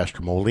Poppy,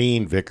 Pastor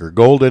Moline, Vicar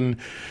Golden.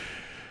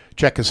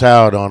 Check us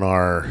out on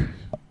our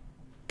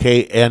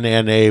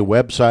KNNA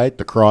website,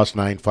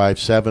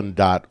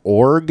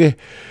 thecross957.org.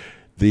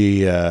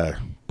 The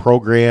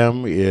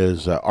program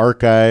is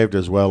archived,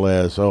 as well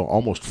as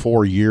almost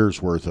 4 years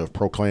worth of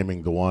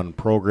Proclaiming the One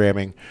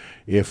programming.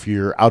 If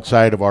you're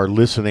outside of our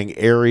listening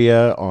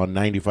area on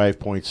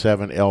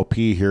 95.7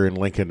 LP here in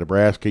Lincoln,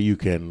 Nebraska, you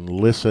can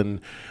listen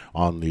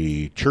on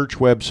the church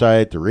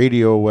website, the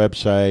radio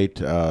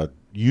website,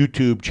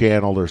 YouTube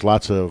channel. There's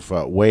lots of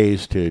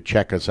ways to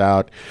check us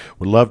out.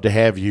 We'd love to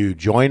have you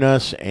join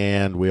us,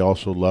 and we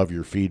also love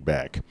your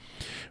feedback.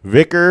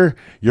 Vicar,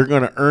 you're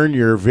going to earn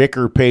your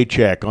vicar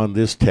paycheck on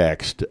this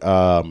text.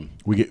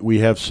 We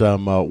have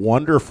some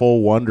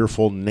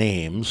wonderful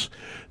names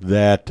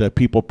that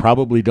people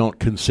probably don't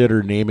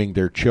consider naming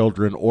their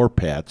children or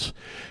pets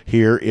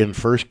here in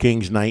 1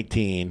 Kings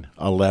 19,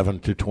 11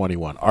 to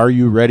 21. Are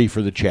you ready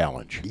for the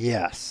challenge?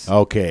 Yes.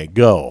 Okay,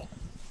 go.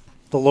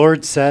 The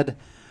Lord said,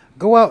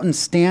 "Go out and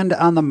stand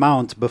on the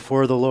mount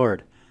before the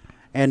Lord."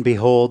 And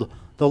behold,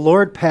 the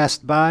Lord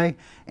passed by,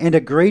 and a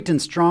great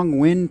and strong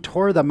wind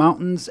tore the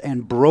mountains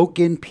and broke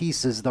in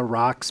pieces the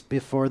rocks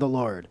before the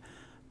Lord.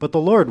 But the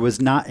Lord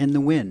was not in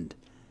the wind.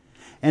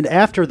 And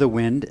after the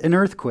wind, an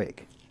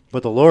earthquake.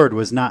 But the Lord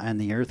was not in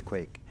the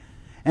earthquake.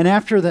 And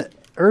after the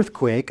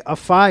earthquake, a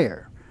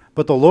fire.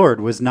 But the Lord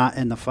was not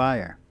in the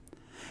fire.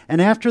 And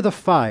after the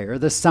fire,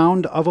 the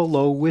sound of a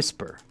low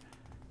whisper.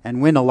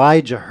 And when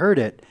Elijah heard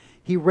it,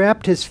 he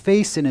wrapped his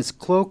face in his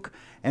cloak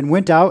and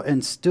went out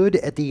and stood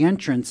at the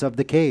entrance of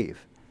the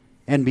cave.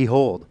 And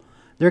behold,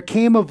 there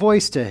came a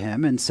voice to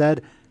him and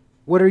said,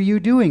 What are you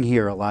doing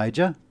here,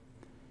 Elijah?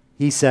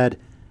 He said,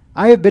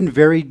 I have been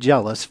very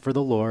jealous for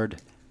the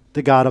Lord,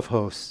 the God of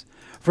hosts.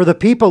 For the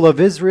people of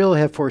Israel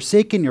have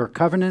forsaken your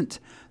covenant,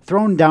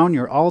 thrown down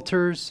your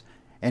altars,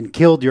 and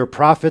killed your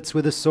prophets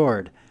with a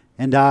sword.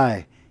 And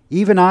I,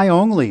 even I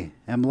only,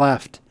 am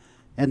left,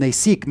 and they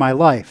seek my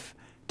life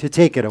to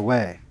take it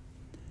away.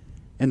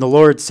 And the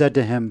Lord said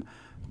to him,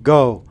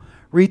 Go,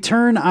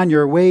 return on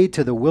your way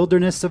to the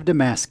wilderness of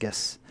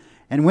Damascus,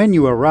 and when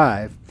you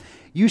arrive,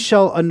 you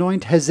shall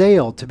anoint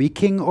Hazael to be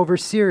king over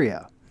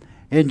Syria,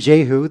 and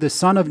Jehu the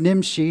son of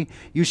Nimshi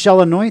you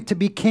shall anoint to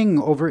be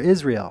king over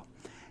Israel,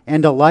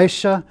 and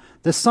Elisha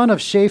the son of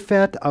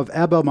Shaphat of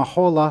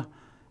Abba-Maholah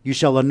you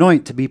shall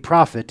anoint to be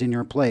prophet in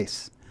your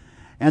place.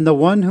 And the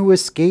one who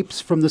escapes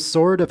from the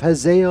sword of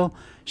Hazael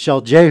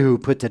shall Jehu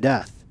put to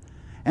death,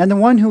 and the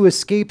one who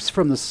escapes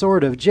from the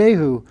sword of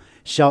Jehu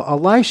shall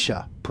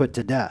Elisha put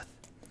to death.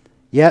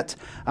 Yet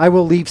I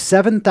will leave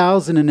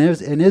 7,000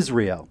 in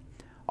Israel,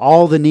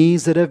 all the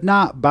knees that have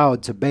not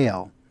bowed to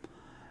Baal,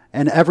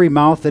 and every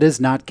mouth that has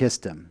not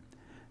kissed him.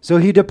 So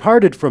he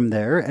departed from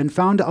there and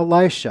found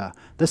Elisha,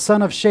 the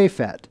son of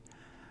Shaphat,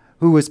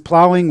 who was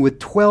plowing with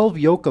 12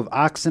 yoke of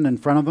oxen in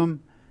front of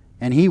him,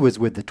 and he was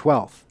with the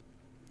 12th.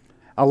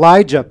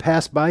 Elijah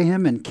passed by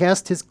him and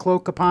cast his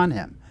cloak upon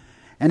him.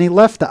 And he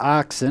left the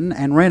oxen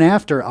and ran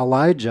after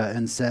Elijah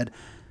and said,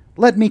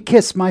 Let me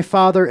kiss my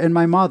father and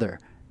my mother,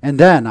 and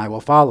then I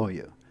will follow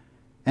you.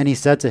 And he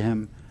said to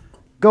him,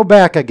 Go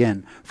back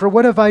again, for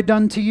what have I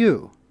done to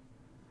you?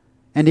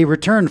 And he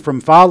returned from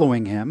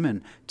following him,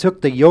 and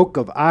took the yoke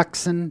of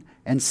oxen,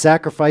 and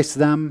sacrificed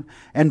them,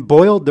 and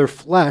boiled their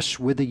flesh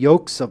with the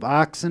yokes of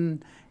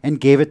oxen, and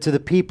gave it to the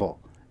people,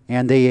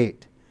 and they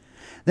ate.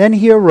 Then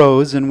he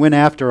arose and went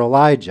after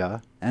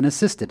Elijah, and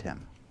assisted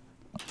him.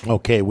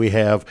 Okay, we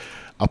have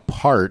a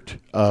part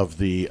of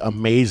the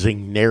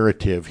amazing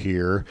narrative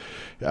here.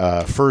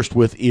 First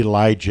with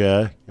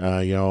Elijah,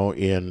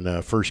 in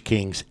 1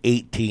 Kings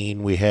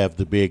 18, we have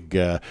the big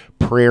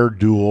prayer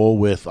duel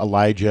with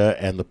Elijah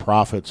and the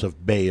prophets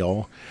of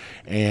Baal.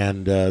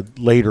 And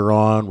later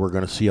on, we're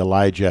going to see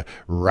Elijah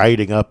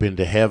riding up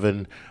into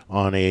heaven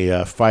on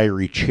a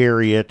fiery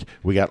chariot.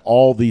 We got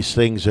all these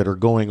things that are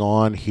going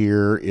on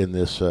here in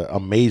this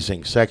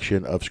amazing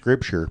section of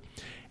Scripture.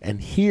 And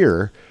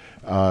here,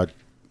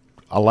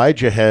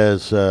 Elijah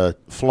has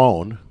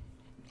flown,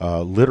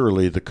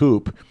 literally the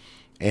coop,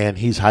 and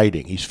he's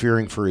hiding. He's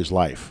fearing for his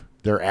life.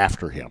 They're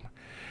after him.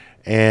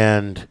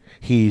 And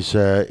he's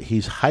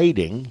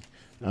hiding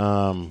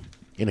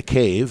in a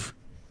cave,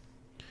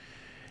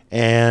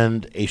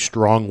 and a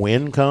strong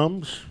wind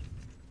comes,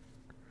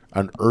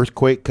 an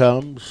earthquake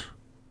comes,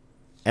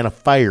 and a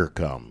fire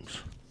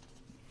comes.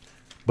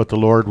 But the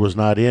Lord was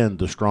not in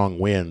the strong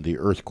wind, the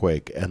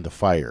earthquake, and the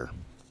fire.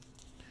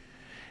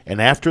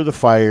 And after the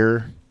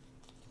fire,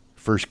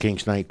 1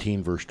 Kings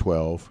 19, verse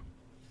 12,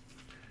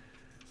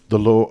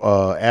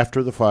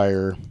 after the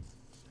fire,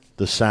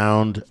 the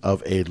sound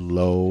of a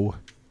low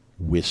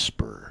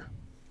whisper.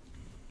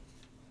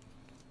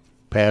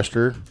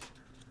 Pastor,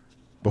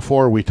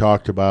 before we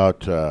talked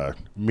about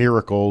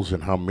miracles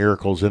and how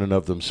miracles in and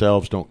of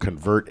themselves don't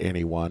convert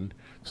anyone,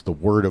 it's the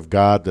Word of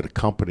God that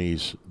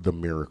accompanies the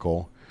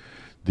miracle.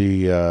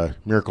 The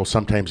miracle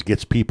sometimes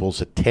gets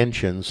people's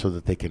attention so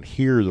that they can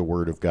hear the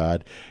Word of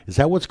God. Is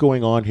that what's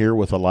going on here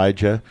with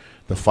Elijah?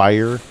 The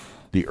fire,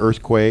 the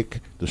earthquake,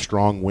 the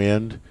strong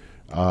wind,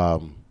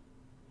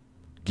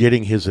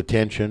 getting his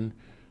attention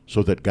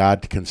so that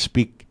God can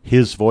speak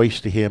his voice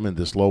to him in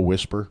this low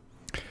whisper?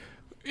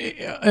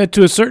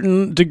 To a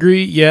certain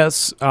degree,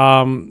 yes.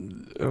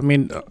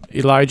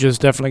 Elijah is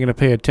definitely going to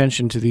pay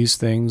attention to these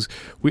things.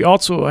 We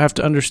also have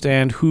to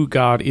understand who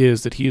God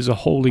is, that he is a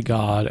holy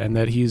God, and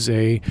that he's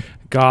a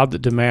God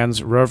that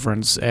demands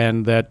reverence,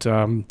 and that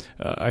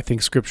I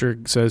think Scripture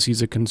says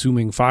he's a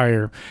consuming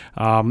fire.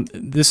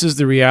 This is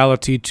the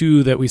reality,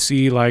 too, that we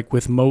see like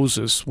with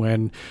Moses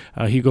when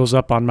he goes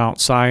up on Mount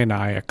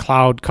Sinai. A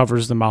cloud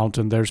covers the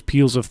mountain. There's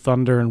peals of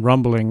thunder and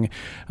rumbling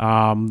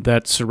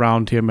that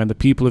surround him, and the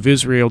people of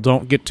Israel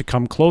don't get to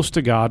come close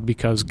to God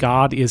because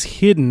God is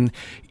hidden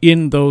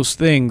in those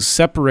things,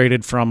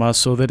 separated from us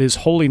so that his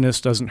holiness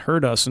doesn't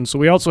hurt us. And so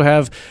we also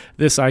have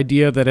this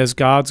idea that as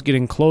God's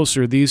getting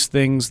closer, these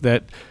things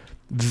that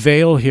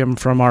veil him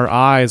from our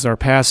eyes are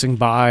passing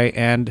by,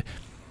 and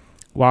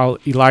while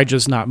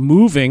Elijah's not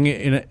moving,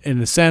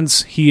 in a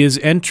sense, he is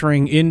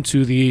entering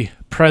into the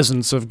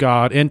presence of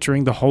God,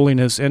 entering the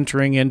holiness,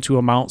 entering into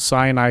a Mount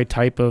Sinai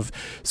type of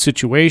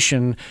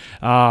situation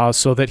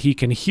so that he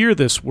can hear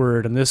this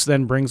word. And this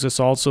then brings us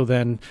also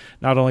then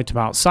not only to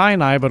Mount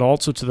Sinai, but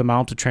also to the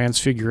Mount of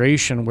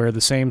Transfiguration, where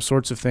the same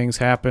sorts of things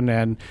happen.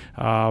 And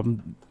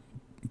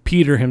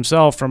Peter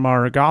himself from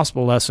our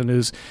gospel lesson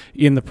is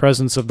in the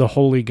presence of the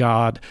holy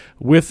God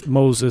with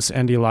Moses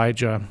and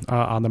Elijah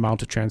on the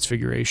Mount of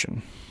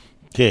Transfiguration.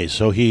 Okay,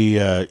 so he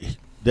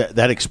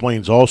that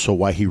explains also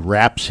why he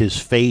wraps his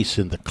face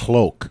in the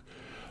cloak,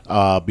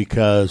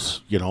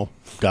 because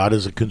God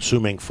is a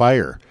consuming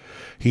fire.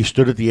 He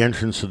stood at the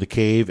entrance of the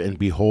cave, and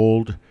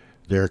behold,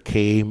 there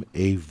came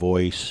a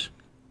voice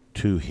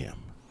to him.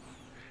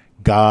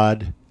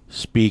 God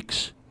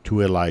speaks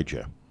to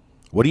Elijah.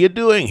 What are you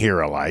doing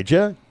here,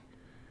 Elijah?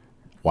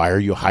 Why are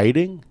you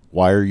hiding?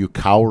 Why are you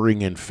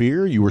cowering in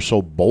fear? You were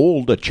so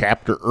bold a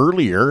chapter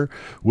earlier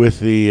with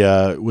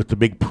the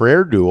big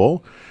prayer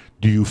duel.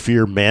 Do you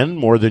fear men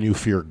more than you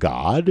fear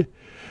God?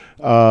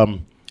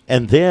 And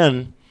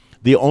then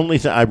the only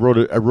thing I wrote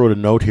a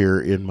note here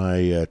in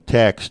my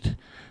text.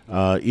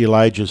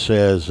 Elijah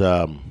says,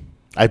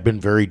 I've been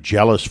very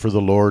jealous for the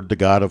Lord, the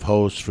God of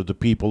hosts, for the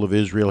people of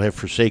Israel have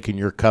forsaken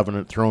your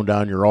covenant, thrown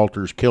down your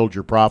altars, killed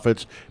your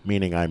prophets,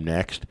 meaning I'm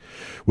next,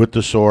 with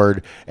the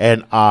sword,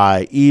 and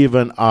I,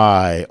 even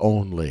I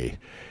only,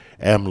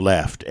 am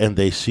left, and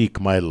they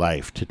seek my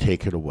life to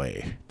take it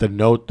away. The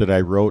note that I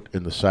wrote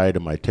in the side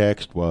of my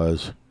text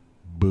was,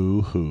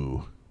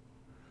 boo-hoo.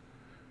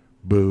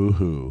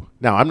 Boo-hoo.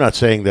 Now, I'm not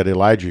saying that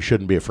Elijah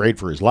shouldn't be afraid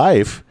for his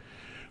life,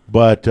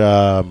 but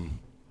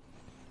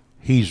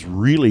he's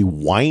really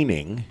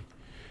whining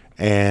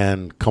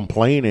and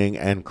complaining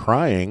and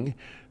crying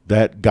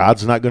that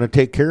God's not going to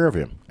take care of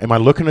him. Am I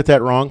looking at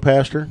that wrong,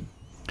 Pastor?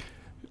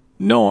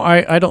 No,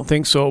 I don't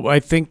think so.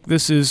 I think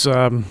this is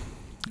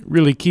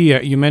really key.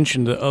 You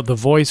mentioned the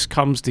voice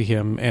comes to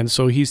him, and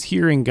so he's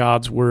hearing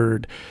God's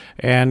word.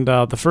 And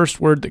the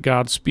first word that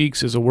God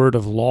speaks is a word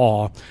of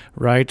law,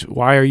 right?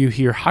 Why are you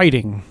here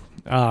hiding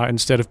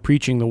instead of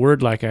preaching the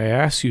word like I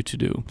asked you to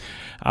do?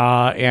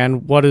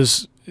 And what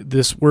is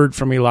this word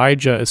from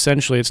Elijah?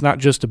 Essentially, it's not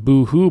just a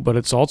boo-hoo, but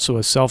it's also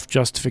a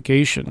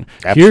self-justification.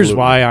 Absolutely. Here's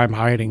why I'm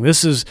hiding.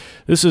 This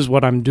is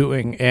what I'm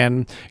doing.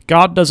 And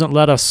God doesn't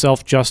let us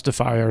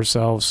self-justify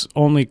ourselves.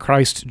 Only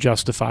Christ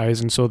justifies.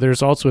 And so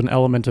there's also an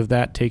element of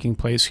that taking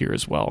place here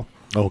as well.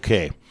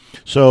 Okay.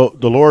 So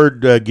the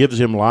Lord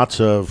gives him lots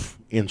of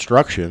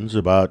instructions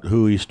about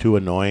who he's to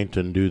anoint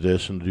and do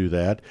this and do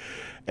that.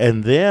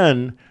 And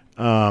then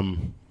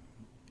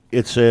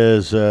it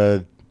says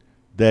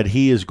that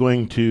he is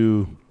going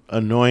to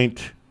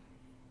anoint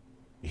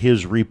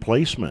his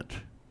replacement,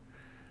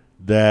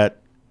 that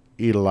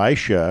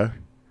Elisha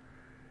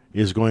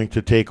is going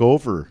to take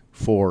over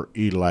for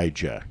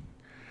Elijah.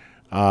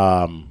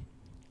 How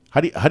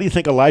do you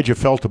think Elijah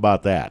felt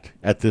about that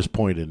at this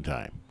point in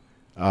time?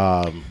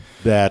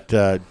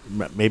 That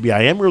maybe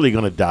I am really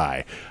going to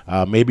die.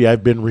 Maybe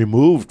I've been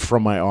removed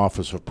from my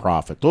office of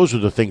prophet. Those are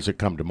the things that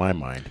come to my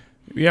mind.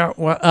 Yeah,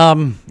 well,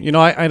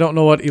 I don't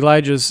know what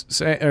Elijah's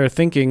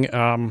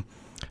thinking.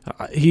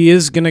 He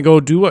is going to go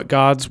do what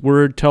God's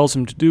word tells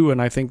him to do,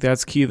 and I think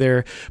that's key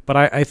there. But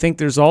I think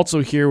there's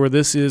also here where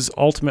this is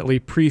ultimately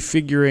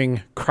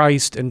prefiguring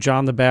Christ and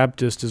John the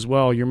Baptist as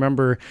well. You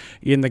remember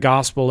in the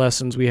gospel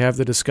lessons we have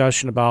the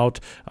discussion about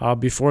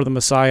before the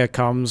Messiah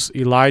comes,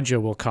 Elijah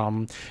will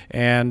come.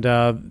 And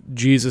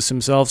Jesus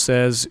himself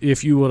says,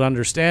 if you would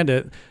understand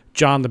it,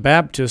 John the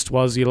Baptist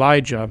was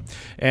Elijah.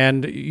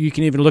 And you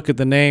can even look at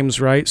the names,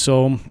 right?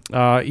 So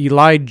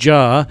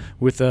Elijah,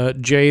 with a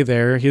J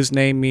there, his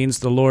name means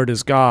the Lord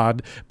is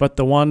God. But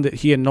the one that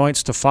he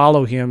anoints to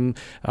follow him,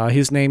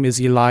 his name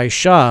is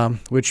Elisha,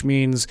 which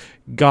means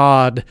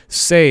God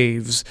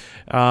saves,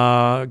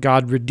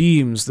 God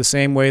redeems, the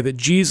same way that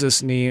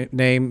Jesus'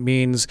 name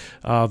means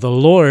the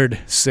Lord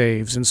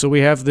saves. And so we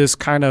have this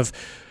kind of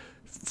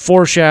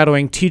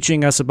foreshadowing,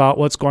 teaching us about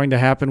what's going to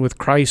happen with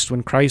Christ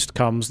when Christ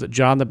comes, that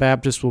John the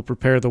Baptist will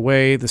prepare the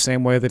way, the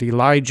same way that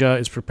Elijah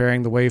is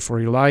preparing the way for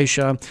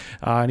Elisha,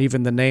 and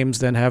even the names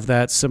then have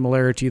that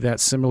similarity, that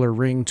similar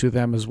ring to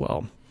them as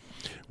well.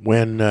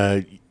 When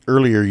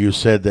earlier you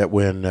said that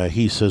when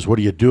he says, what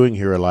are you doing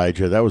here,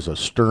 Elijah, that was a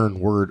stern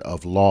word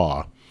of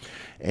law.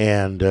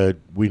 And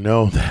we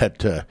know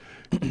that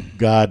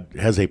God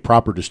has a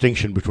proper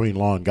distinction between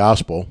law and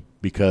gospel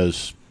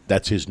because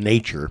that's his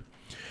nature.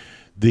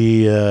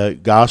 The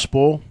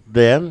gospel,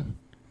 then,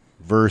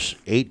 verse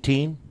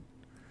 18,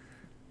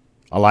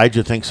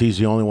 Elijah thinks he's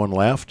the only one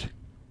left.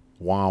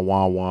 Wah,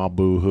 wah, wah,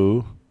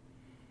 boo-hoo.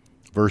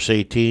 Verse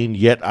 18,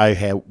 yet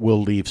I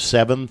will leave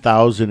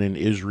 7,000 in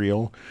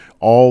Israel,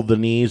 all the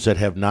knees that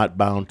have not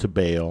bowed to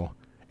Baal,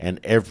 and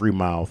every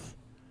mouth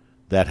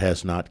that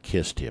has not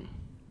kissed him.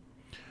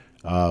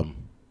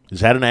 Is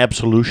that an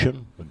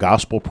absolution, a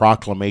gospel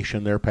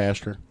proclamation there,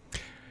 Pastor?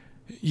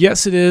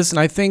 Yes, it is. And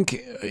I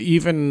think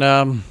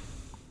even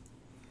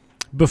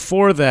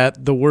before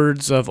that, the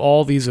words of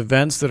all these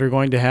events that are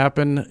going to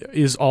happen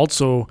is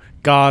also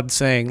God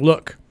saying,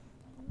 look,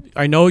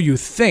 I know you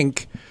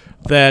think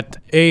that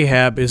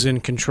Ahab is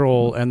in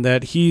control and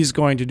that he's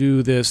going to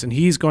do this and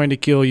he's going to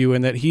kill you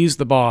and that he's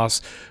the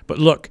boss. But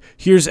look,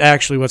 here's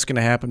actually what's going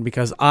to happen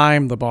because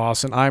I'm the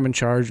boss and I'm in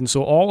charge. And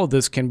so all of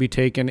this can be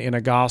taken in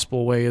a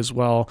gospel way as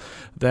well,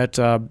 that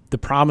the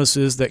promise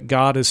is that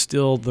God is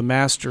still the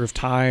master of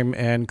time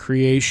and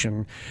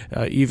creation,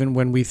 even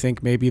when we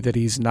think maybe that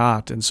he's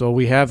not. And so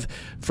we have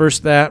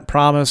first that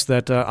promise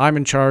that I'm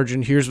in charge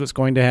and here's what's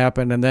going to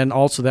happen. And then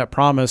also that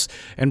promise,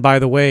 and by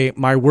the way,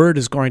 my word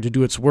is going to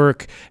do its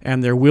work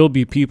and there will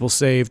be people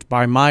saved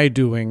by my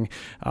doing,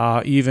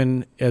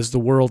 even as the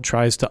world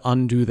tries to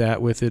undo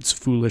that with its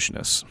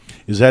foolishness.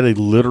 Is that a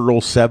literal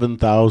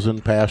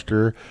 7,000,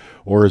 Pastor,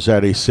 or is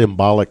that a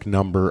symbolic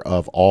number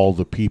of all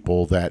the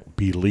people that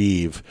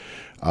believe?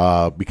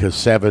 Because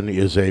 7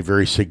 is a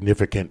very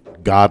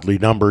significant godly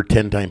number.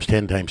 10 times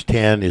 10 times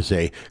 10 is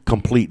a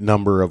complete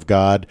number of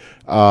God.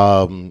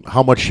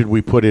 How much should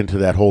we put into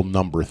that whole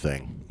number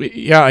thing?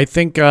 Yeah, I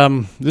think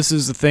this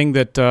is the thing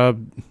that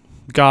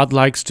God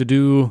likes to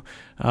do,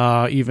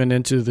 even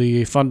into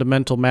the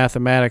fundamental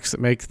mathematics that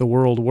make the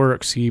world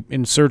works. He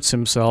inserts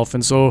himself.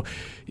 And so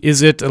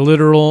is it a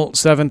literal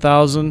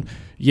 7,000?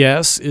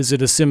 Yes. Is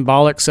it a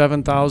symbolic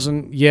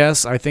 7,000?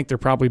 Yes. I think they're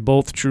probably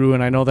both true,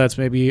 and I know that's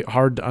maybe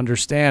hard to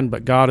understand,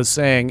 but God is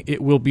saying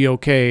it will be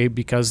okay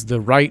because the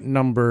right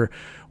number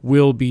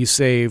will be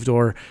saved,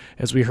 or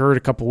as we heard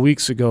a couple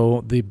weeks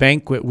ago, the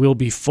banquet will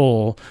be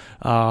full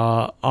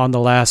on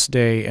the last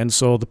day. And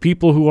so the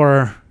people who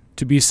are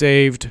to be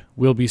saved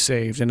will be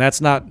saved. And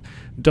that's not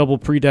double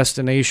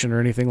predestination or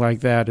anything like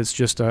that. It's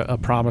just a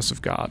promise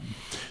of God.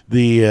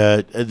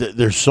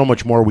 There's so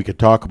much more we could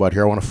talk about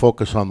here. I want to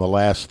focus on the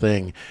last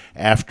thing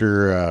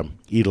after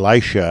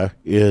Elisha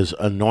is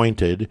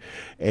anointed,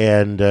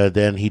 and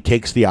then he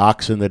takes the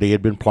oxen that he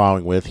had been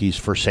plowing with. He's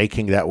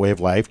forsaking that way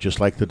of life, just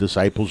like the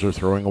disciples are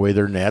throwing away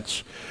their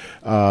nets.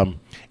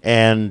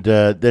 And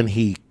then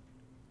he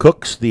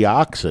cooks the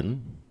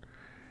oxen,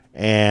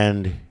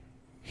 and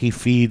he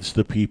feeds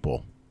the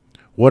people.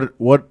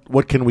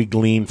 What can we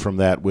glean from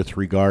that with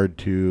regard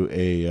to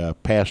a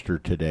pastor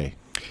today?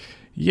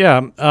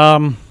 Yeah,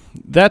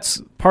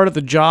 that's part of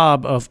the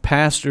job of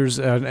pastors,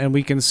 and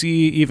we can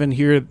see even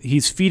here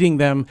he's feeding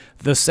them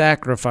the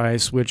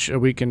sacrifice, which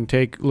we can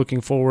take looking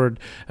forward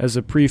as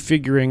a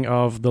prefiguring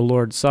of the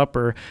Lord's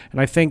Supper.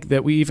 And I think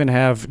that we even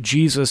have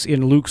Jesus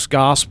in Luke's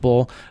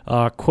Gospel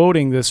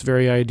quoting this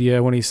very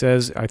idea when he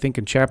says, I think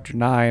in chapter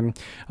 9,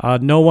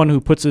 no one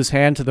who puts his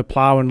hand to the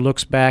plow and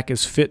looks back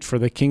is fit for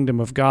the kingdom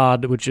of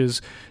God, which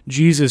is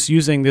Jesus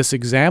using this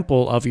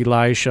example of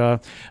Elisha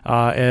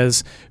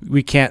as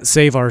we can't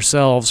save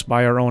ourselves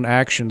by our own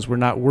actions. We're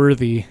not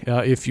worthy,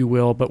 if you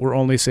will, but we're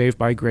only saved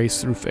by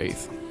grace through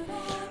faith.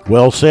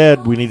 Well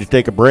said. We need to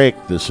take a break.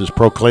 This is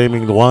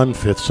Proclaiming the One,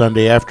 5th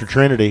Sunday after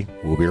Trinity.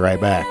 We'll be right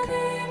back.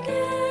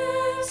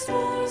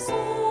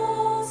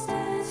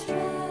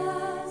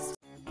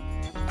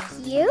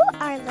 You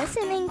are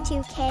listening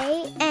to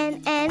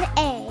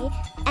KNNA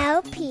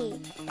LP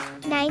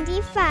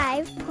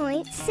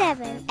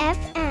 95.7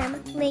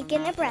 FM,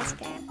 Lincoln,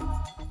 Nebraska.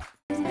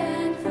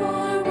 And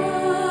for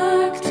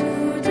work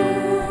to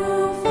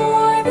do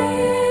for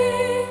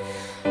thee,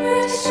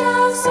 which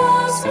shall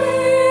so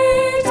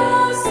sweet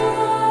a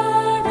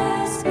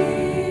service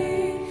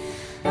be,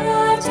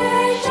 that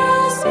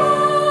angels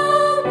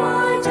will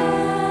want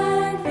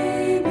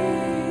envy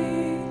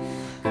me,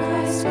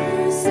 Christ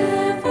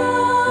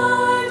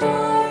crucified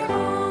I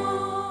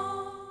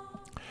call.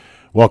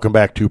 Welcome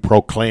back to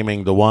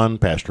Proclaiming the One.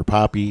 Pastor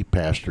Poppy,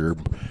 Pastor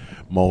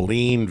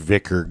Moline,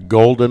 Vicar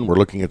Golden. We're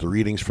looking at the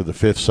readings for the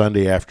 5th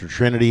Sunday after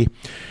Trinity.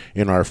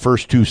 In our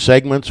first two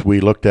segments, we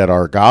looked at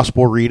our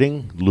gospel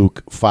reading,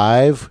 Luke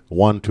 5,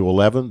 1 to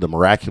 11, the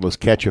miraculous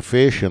catch of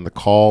fish, and the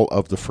call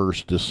of the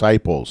first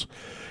disciples.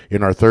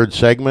 In our third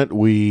segment,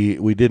 we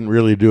didn't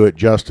really do it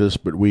justice,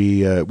 but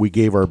we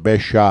gave our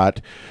best shot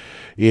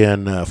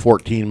in a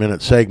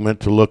 14-minute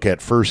segment to look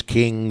at 1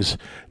 Kings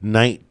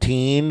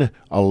 19,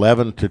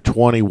 11 to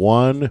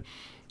 21,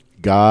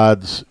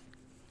 God's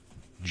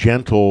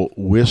gentle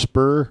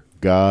whisper,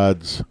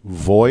 God's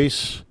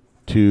voice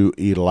to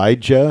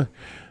Elijah,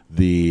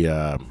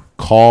 the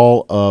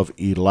call of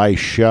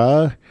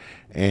Elisha,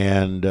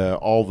 and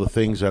all the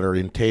things that are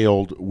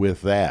entailed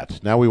with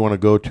that. Now we want to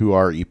go to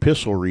our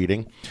epistle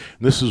reading.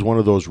 This is one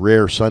of those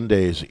rare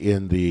Sundays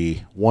in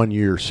the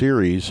one-year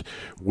series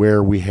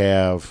where we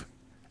have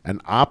an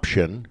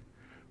option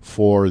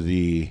for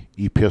the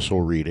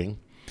epistle reading.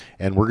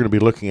 And we're going to be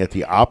looking at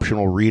the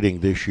optional reading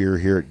this year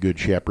here at Good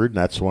Shepherd, and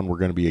that's the one we're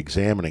going to be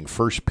examining,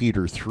 1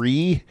 Peter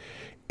 3,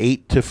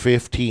 8 to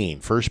 15.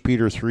 1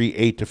 Peter 3,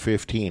 8 to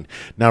 15.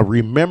 Now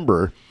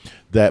remember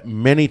that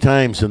many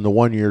times in the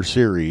one-year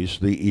series,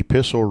 the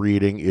epistle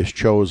reading is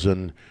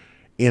chosen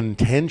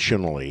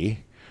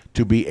intentionally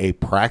to be a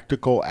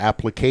practical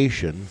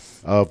application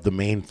of the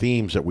main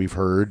themes that we've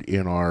heard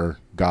in our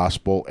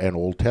Gospel and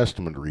Old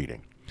Testament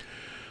reading.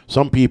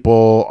 Some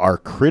people are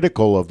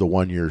critical of the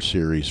one-year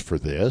series for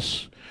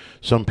this.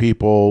 Some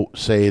people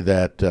say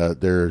that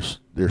there's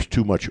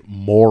too much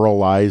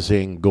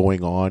moralizing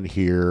going on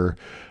here.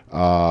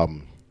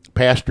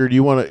 Pastor, do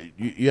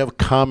you have a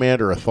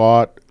comment or a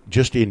thought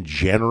just in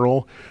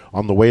general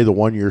on the way the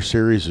one-year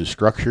series is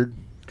structured?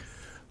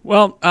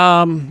 Well,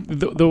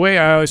 the way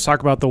I always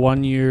talk about the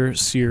one-year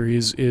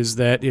series is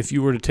that if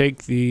you were to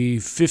take the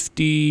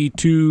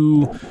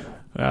 52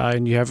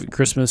 and you have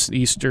Christmas,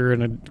 Easter,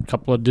 and a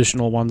couple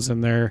additional ones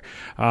in there.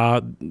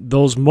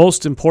 Those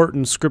most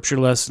important scripture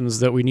lessons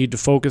that we need to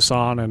focus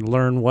on and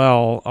learn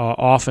well,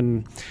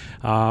 often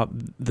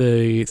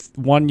the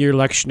one-year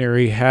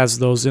lectionary has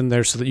those in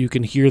there so that you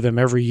can hear them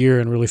every year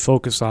and really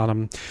focus on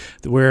them.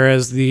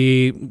 Whereas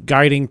the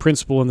guiding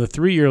principle in the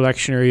 3-year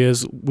lectionary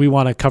is we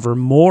want to cover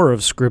more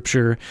of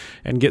Scripture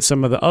and get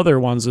some of the other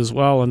ones as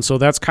well. And so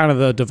that's kind of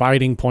the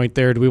dividing point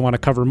there. Do we want to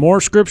cover more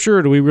Scripture,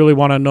 or do we really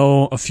want to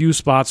know a few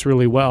spots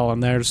really well?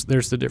 And there's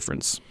the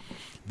difference.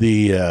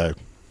 The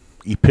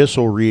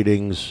epistle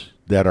readings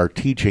that are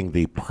teaching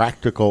the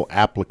practical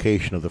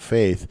application of the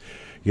faith,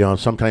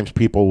 sometimes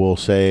people will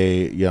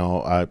say,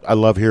 I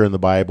love hearing the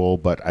Bible,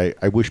 but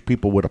I wish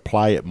people would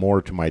apply it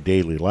more to my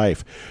daily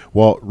life.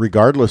 Well,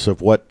 regardless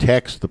of what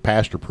text the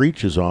pastor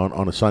preaches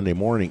on a Sunday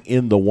morning,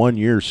 in the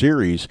 1-year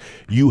series,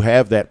 you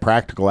have that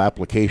practical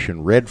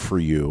application read for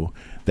you,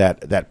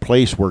 that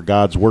place where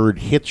God's Word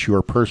hits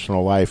your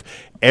personal life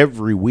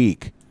every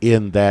week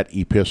in that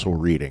epistle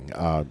reading.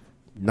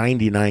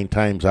 99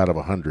 times out of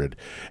 100.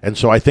 And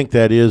so I think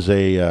that is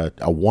a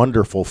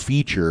wonderful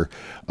feature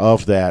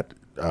of that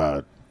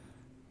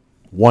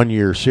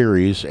 1-year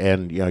series,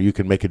 and you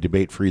can make a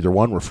debate for either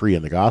one. We're free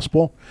in the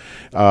gospel.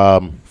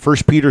 1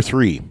 Peter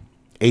 3,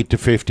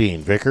 8-15.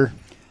 Vicar?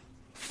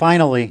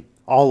 Finally,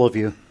 all of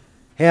you,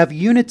 have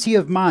unity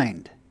of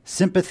mind,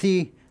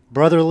 sympathy,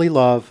 brotherly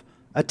love,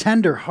 a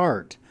tender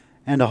heart,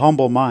 and a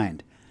humble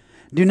mind.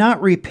 Do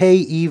not repay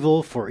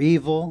evil for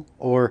evil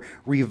or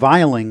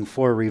reviling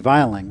for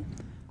reviling,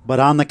 but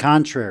on the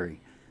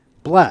contrary,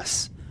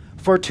 bless,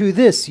 for to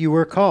this you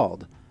were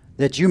called,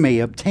 that you may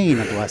obtain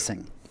a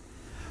blessing.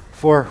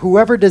 For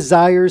whoever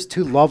desires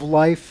to love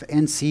life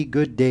and see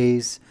good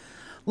days,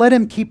 let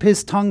him keep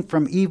his tongue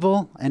from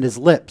evil and his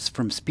lips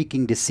from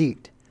speaking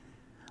deceit.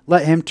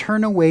 Let him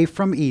turn away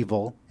from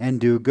evil and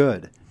do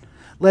good.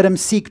 Let him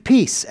seek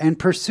peace and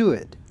pursue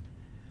it.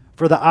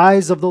 For the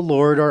eyes of the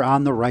Lord are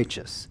on the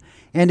righteous,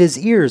 and his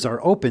ears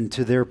are open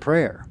to their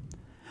prayer.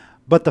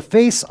 But the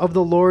face of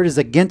the Lord is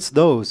against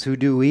those who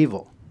do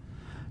evil.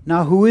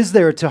 Now who is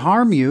there to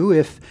harm you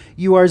if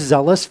you are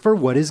zealous for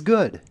what is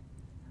good?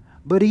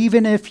 But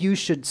even if you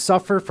should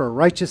suffer for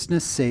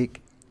righteousness'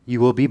 sake,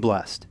 you will be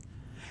blessed.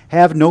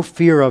 Have no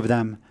fear of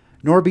them,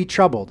 nor be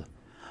troubled.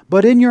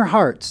 But in your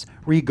hearts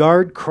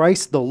regard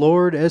Christ the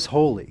Lord as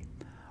holy,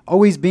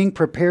 always being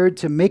prepared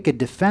to make a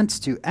defense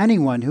to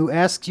anyone who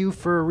asks you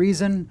for a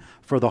reason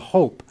for the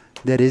hope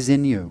that is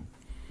in you.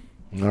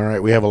 All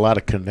right, we have a lot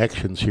of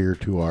connections here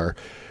to our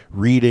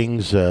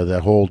readings,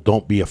 that whole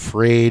don't be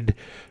afraid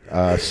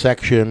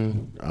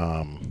section,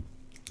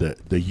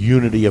 the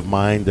unity of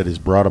mind that is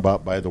brought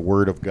about by the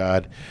Word of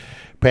God.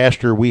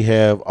 Pastor, we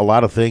have a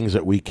lot of things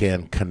that we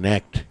can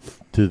connect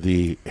to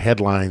the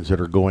headlines that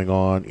are going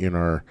on in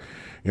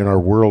our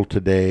world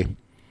today.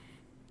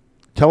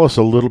 Tell us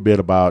a little bit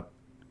about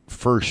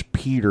 1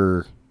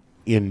 Peter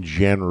in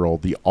general,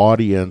 the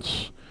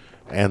audience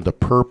and the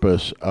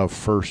purpose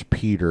of 1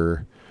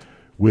 Peter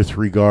with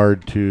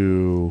regard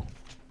to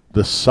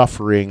the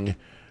suffering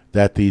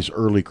that these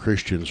early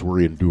Christians were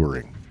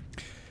enduring.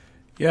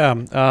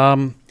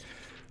 Yeah.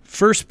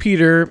 First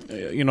Peter,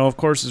 of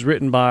course, is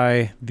written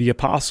by the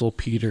Apostle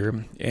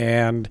Peter.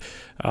 And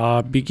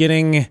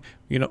beginning,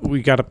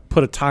 we got to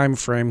put a time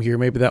frame here.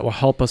 Maybe that will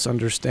help us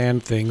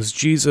understand things.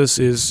 Jesus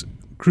is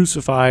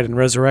crucified and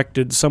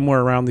resurrected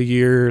somewhere around the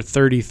year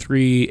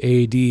 33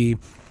 A.D.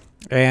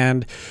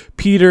 And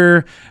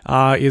Peter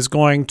is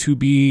going to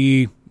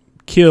be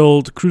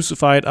killed,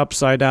 crucified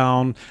upside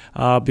down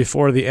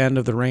before the end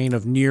of the reign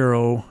of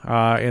Nero.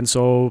 And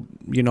so,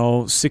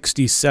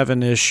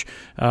 67-ish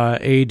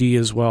AD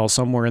as well,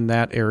 somewhere in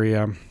that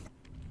area.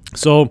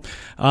 So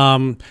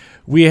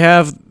we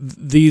have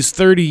these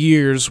 30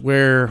 years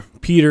where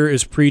Peter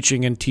is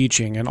preaching and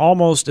teaching, and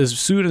almost as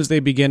soon as they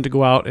begin to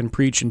go out and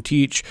preach and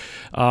teach,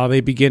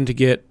 they begin to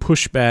get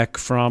pushback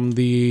from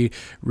the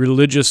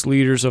religious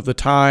leaders of the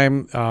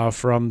time,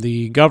 from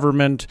the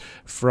government,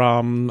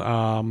 from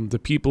the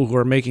people who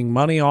are making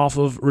money off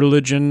of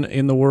religion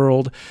in the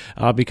world,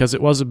 because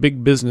it was a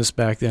big business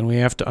back then. We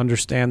have to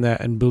understand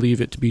that and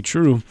believe it to be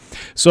true.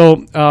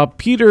 So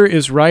Peter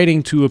is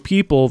writing to a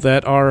people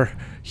that are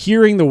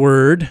hearing the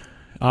word,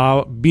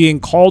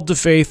 being called to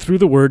faith through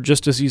the word,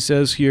 just as he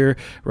says here,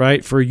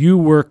 right? For you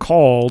were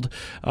called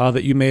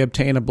that you may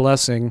obtain a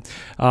blessing.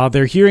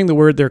 They're hearing the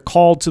word, they're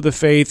called to the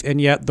faith, and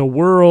yet the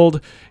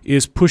world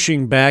is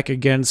pushing back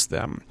against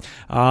them.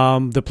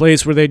 The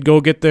place where they'd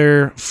go get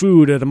their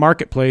food at a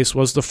marketplace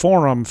was the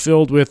forum,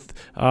 filled with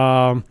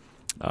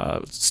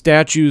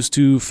statues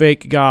to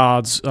fake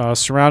gods,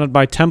 surrounded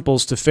by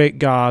temples to fake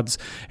gods,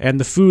 and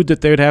the food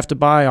that they would have to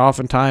buy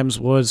oftentimes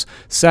was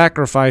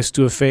sacrificed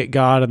to a fake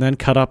god and then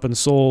cut up and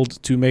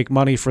sold to make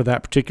money for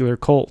that particular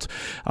cult.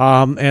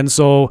 And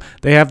so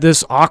they have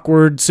this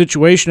awkward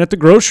situation at the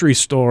grocery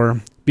store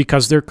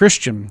because they're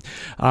Christian.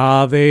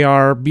 They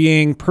are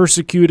being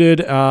persecuted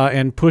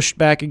and pushed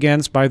back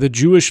against by the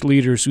Jewish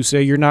leaders who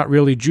say, you're not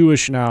really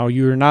Jewish now,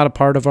 you're not a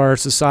part of our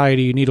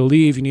society, you need to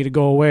leave, you need to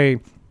go away.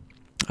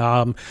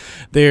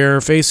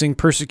 They're facing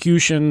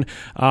persecution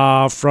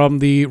from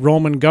the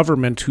Roman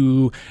government,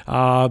 who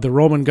the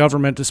Roman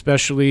government,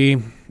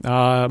 especially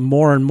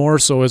more and more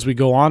so as we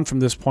go on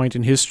from this point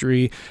in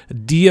history,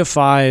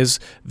 deifies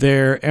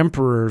their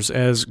emperors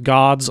as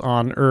gods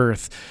on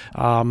earth.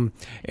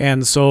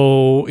 And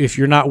so if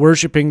you're not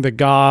worshiping the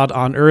God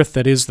on earth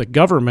that is the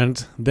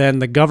government, then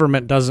the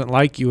government doesn't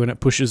like you and it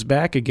pushes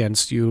back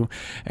against you.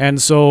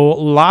 And so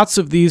lots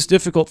of these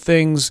difficult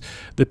things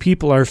the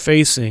people are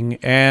facing,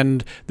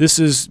 and this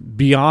is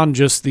beyond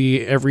just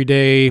the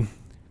everyday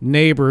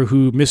neighbor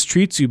who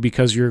mistreats you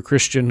because you're a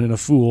Christian and a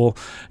fool.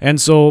 And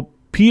so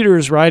Peter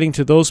is writing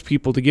to those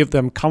people to give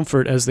them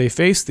comfort as they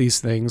face these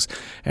things.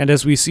 And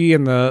as we see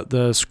in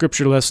the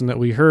scripture lesson that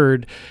we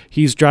heard,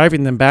 he's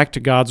driving them back to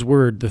God's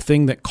word, the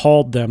thing that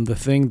called them, the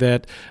thing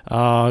that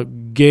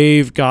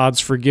gave God's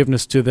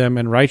forgiveness to them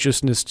and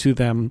righteousness to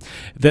them,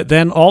 that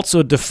then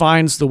also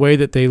defines the way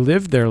that they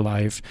live their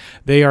life.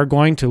 They are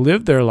going to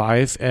live their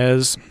life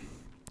as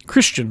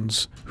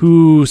Christians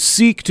who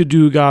seek to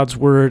do God's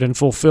word and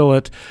fulfill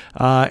it,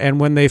 and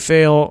when they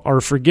fail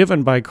are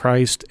forgiven by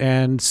Christ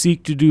and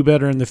seek to do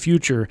better in the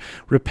future.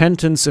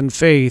 Repentance and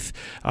faith,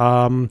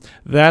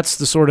 that's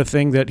the sort of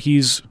thing that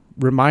he's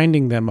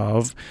reminding them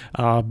of.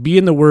 Be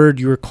in the word,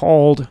 you are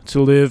called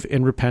to live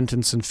in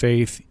repentance and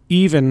faith,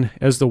 even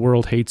as the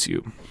world hates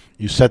you.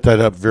 You set that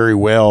up very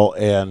well,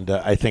 and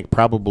I think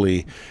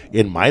probably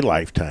in my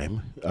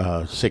lifetime,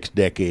 6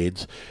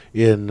 decades,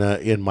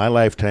 in my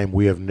lifetime,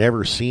 we have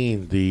never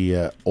seen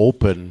the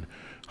open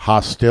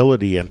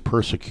hostility and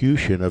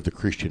persecution of the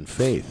Christian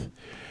faith.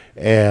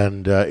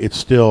 And it's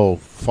still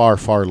far,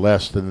 far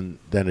less than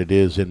it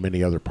is in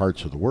many other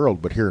parts of the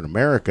world. But here in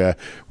America,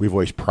 we've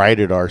always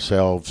prided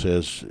ourselves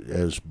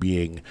as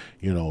being,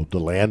 the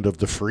land of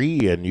the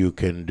free, and you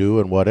can do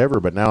and whatever.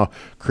 But now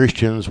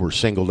Christians were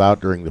singled out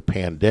during the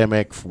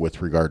pandemic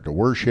with regard to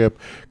worship.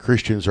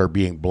 Christians are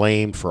being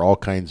blamed for all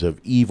kinds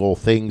of evil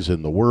things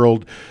in the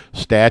world.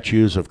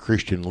 Statues of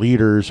Christian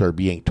leaders are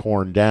being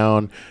torn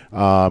down.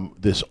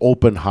 This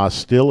open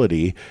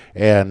hostility,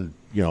 and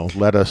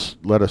let us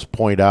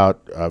point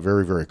out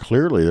very, very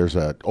clearly there's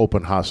an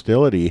open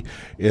hostility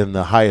in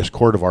the highest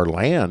court of our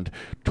land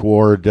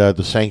toward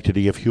the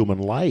sanctity of human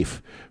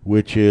life,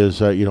 which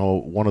is,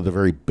 one of the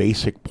very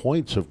basic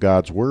points of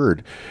God's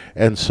word.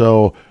 And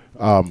so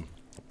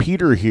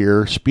Peter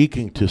here,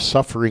 speaking to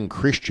suffering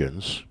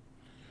Christians,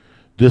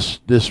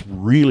 this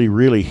really,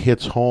 really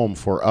hits home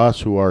for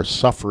us who are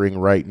suffering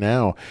right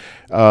now.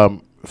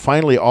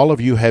 Finally, all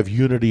of you have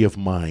unity of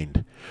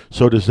mind.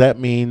 So does that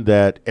mean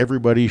that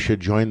everybody should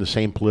join the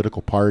same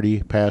political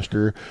party,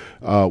 Pastor?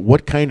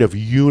 What kind of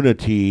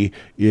unity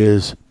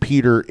is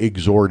Peter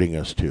exhorting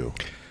us to?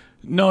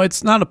 No,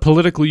 it's not a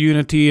political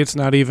unity. It's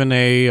not even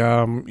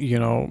a,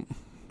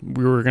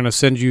 we were going to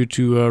send you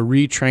to a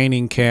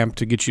retraining camp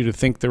to get you to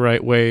think the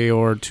right way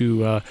or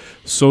to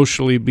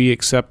socially be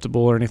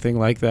acceptable or anything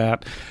like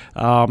that.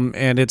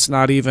 And it's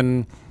not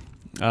even...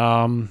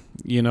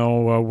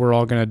 we're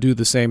all going to do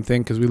the same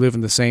thing because we live in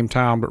the same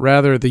town, but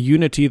rather the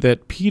unity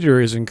that Peter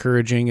is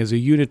encouraging is a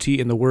unity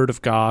in the Word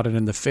of God and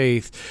in the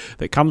faith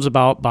that comes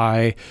about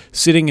by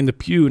sitting in the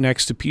pew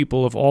next to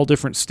people of all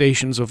different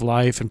stations of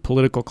life and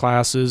political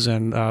classes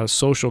and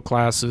social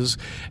classes,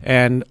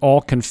 and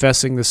all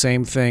confessing the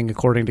same thing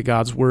according to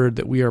God's Word,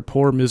 that we are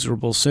poor,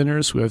 miserable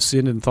sinners who have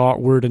sinned in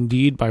thought, word, and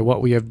deed by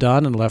what we have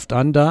done and left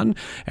undone,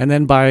 and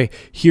then by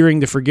hearing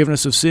the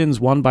forgiveness of sins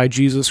won by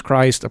Jesus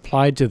Christ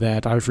applied to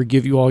that. I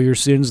forgive you all your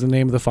sins in the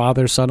name of the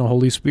Father, Son, and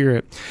Holy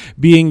Spirit.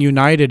 Being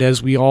united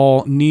as we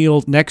all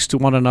kneel next to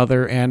one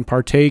another and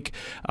partake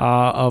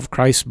of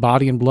Christ's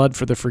body and blood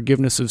for the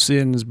forgiveness of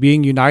sins.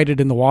 Being united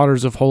in the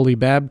waters of holy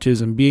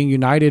baptism. Being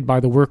united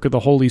by the work of the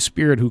Holy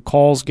Spirit, who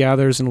calls,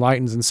 gathers,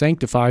 enlightens, and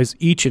sanctifies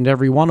each and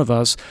every one of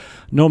us,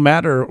 no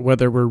matter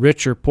whether we're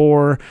rich or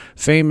poor,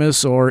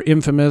 famous or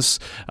infamous.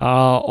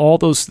 All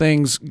those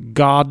things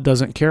God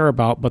doesn't care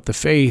about, but the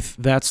faith,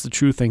 that's the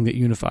true thing that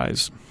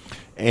unifies.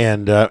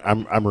 And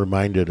I'm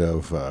reminded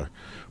of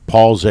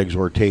Paul's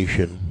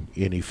exhortation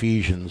in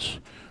Ephesians: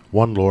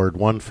 one Lord,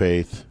 one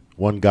faith,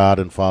 one God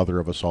and Father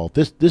of us all.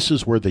 This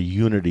is where the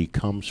unity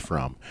comes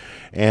from.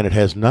 And it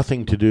has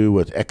nothing to do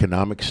with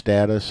economic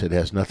status. It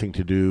has nothing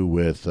to do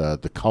with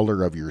the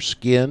color of your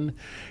skin.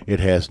 It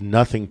has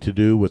nothing to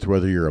do with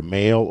whether you're a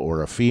male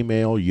or a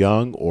female,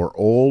 young or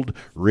old,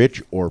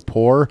 rich or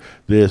poor.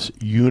 This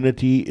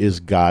unity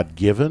is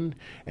God-given,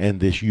 and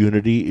this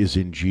unity is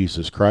in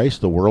Jesus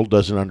Christ. The world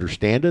doesn't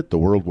understand it. The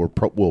world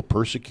will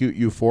persecute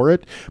you for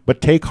it.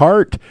 But take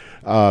heart.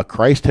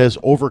 Christ has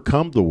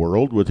overcome the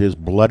world with his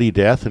bloody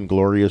death and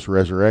glorious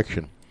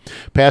resurrection.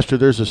 Pastor,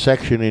 there's a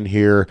section in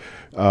here,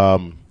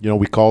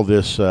 we call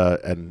this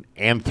an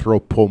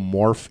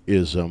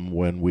anthropomorphism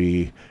when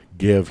we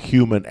give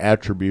human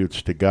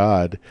attributes to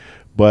God.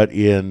 But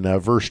in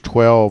verse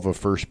 12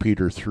 of 1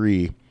 Peter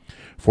 3,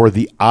 for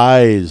the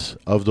eyes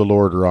of the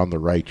Lord are on the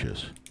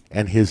righteous,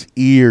 and his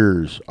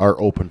ears are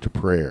open to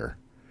prayer.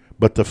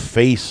 But the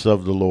face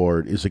of the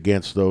Lord is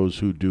against those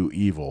who do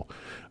evil.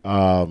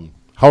 How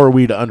are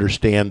we to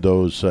understand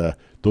those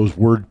those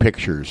word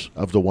pictures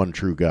of the one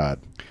true God?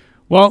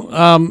 Well,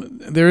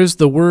 there is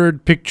the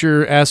word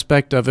picture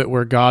aspect of it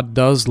where God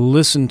does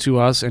listen to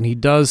us and he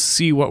does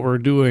see what we're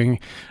doing,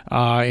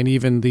 and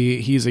even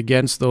he's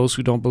against those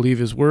who don't believe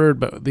his word.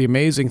 But the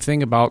amazing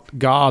thing about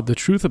God, the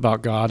truth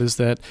about God, is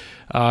that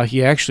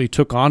he actually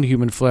took on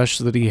human flesh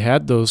so that he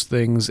had those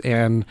things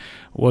and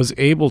was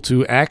able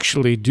to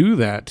actually do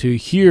that, to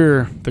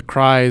hear the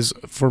cries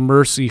for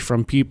mercy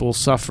from people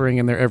suffering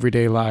in their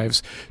everyday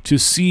lives, to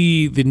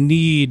see the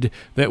need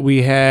that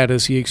we had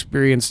as he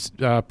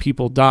experienced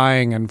people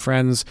dying and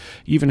friends,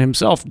 even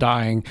himself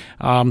dying.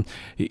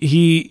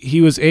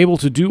 He was able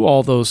to do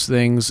all those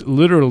things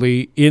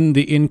literally in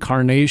the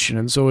incarnation.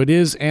 And so it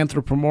is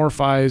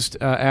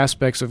anthropomorphized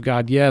aspects of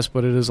God, yes,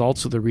 but it is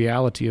also the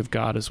reality of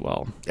God as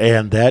well.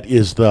 And that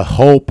is the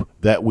hope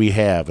that we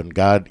have. And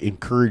God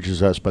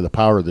encourages us by the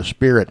power of the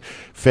Spirit,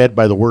 fed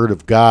by the Word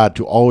of God,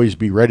 to always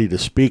be ready to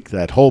speak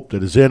that hope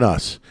that is in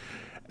us.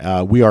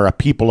 We are a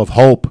people of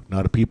hope,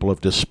 not a people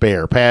of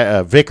despair.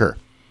 Vicar,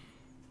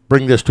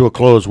 bring this to a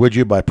close, would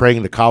you, by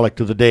praying the collect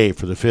of the day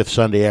for the fifth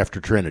Sunday after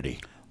Trinity.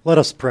 Let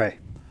us pray.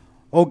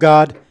 O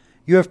God,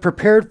 you have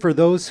prepared for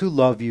those who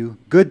love you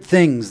good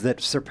things that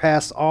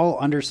surpass all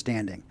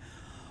understanding.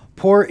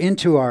 Pour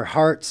into our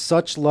hearts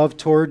such love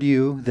toward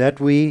you that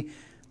we,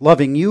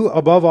 loving you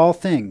above all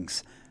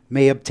things,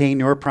 may obtain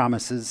your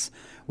promises,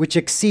 which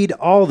exceed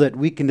all that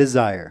we can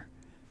desire.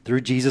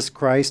 Through Jesus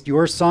Christ,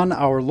 your Son,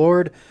 our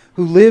Lord,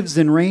 who lives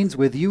and reigns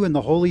with you in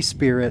the Holy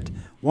Spirit,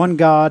 one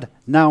God,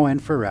 now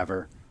and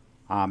forever.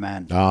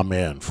 Amen.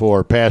 Amen.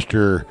 For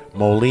Pastor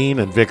Moline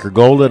and Vicar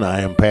Golden,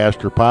 I am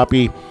Pastor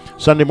Poppy.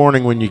 Sunday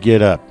morning when you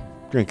get up,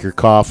 drink your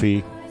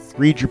coffee,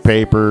 read your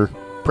paper,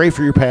 pray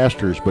for your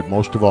pastors, but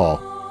most of all,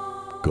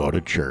 go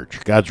to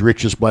church. God's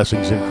richest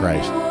blessings in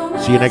Christ.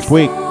 See you next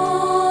week.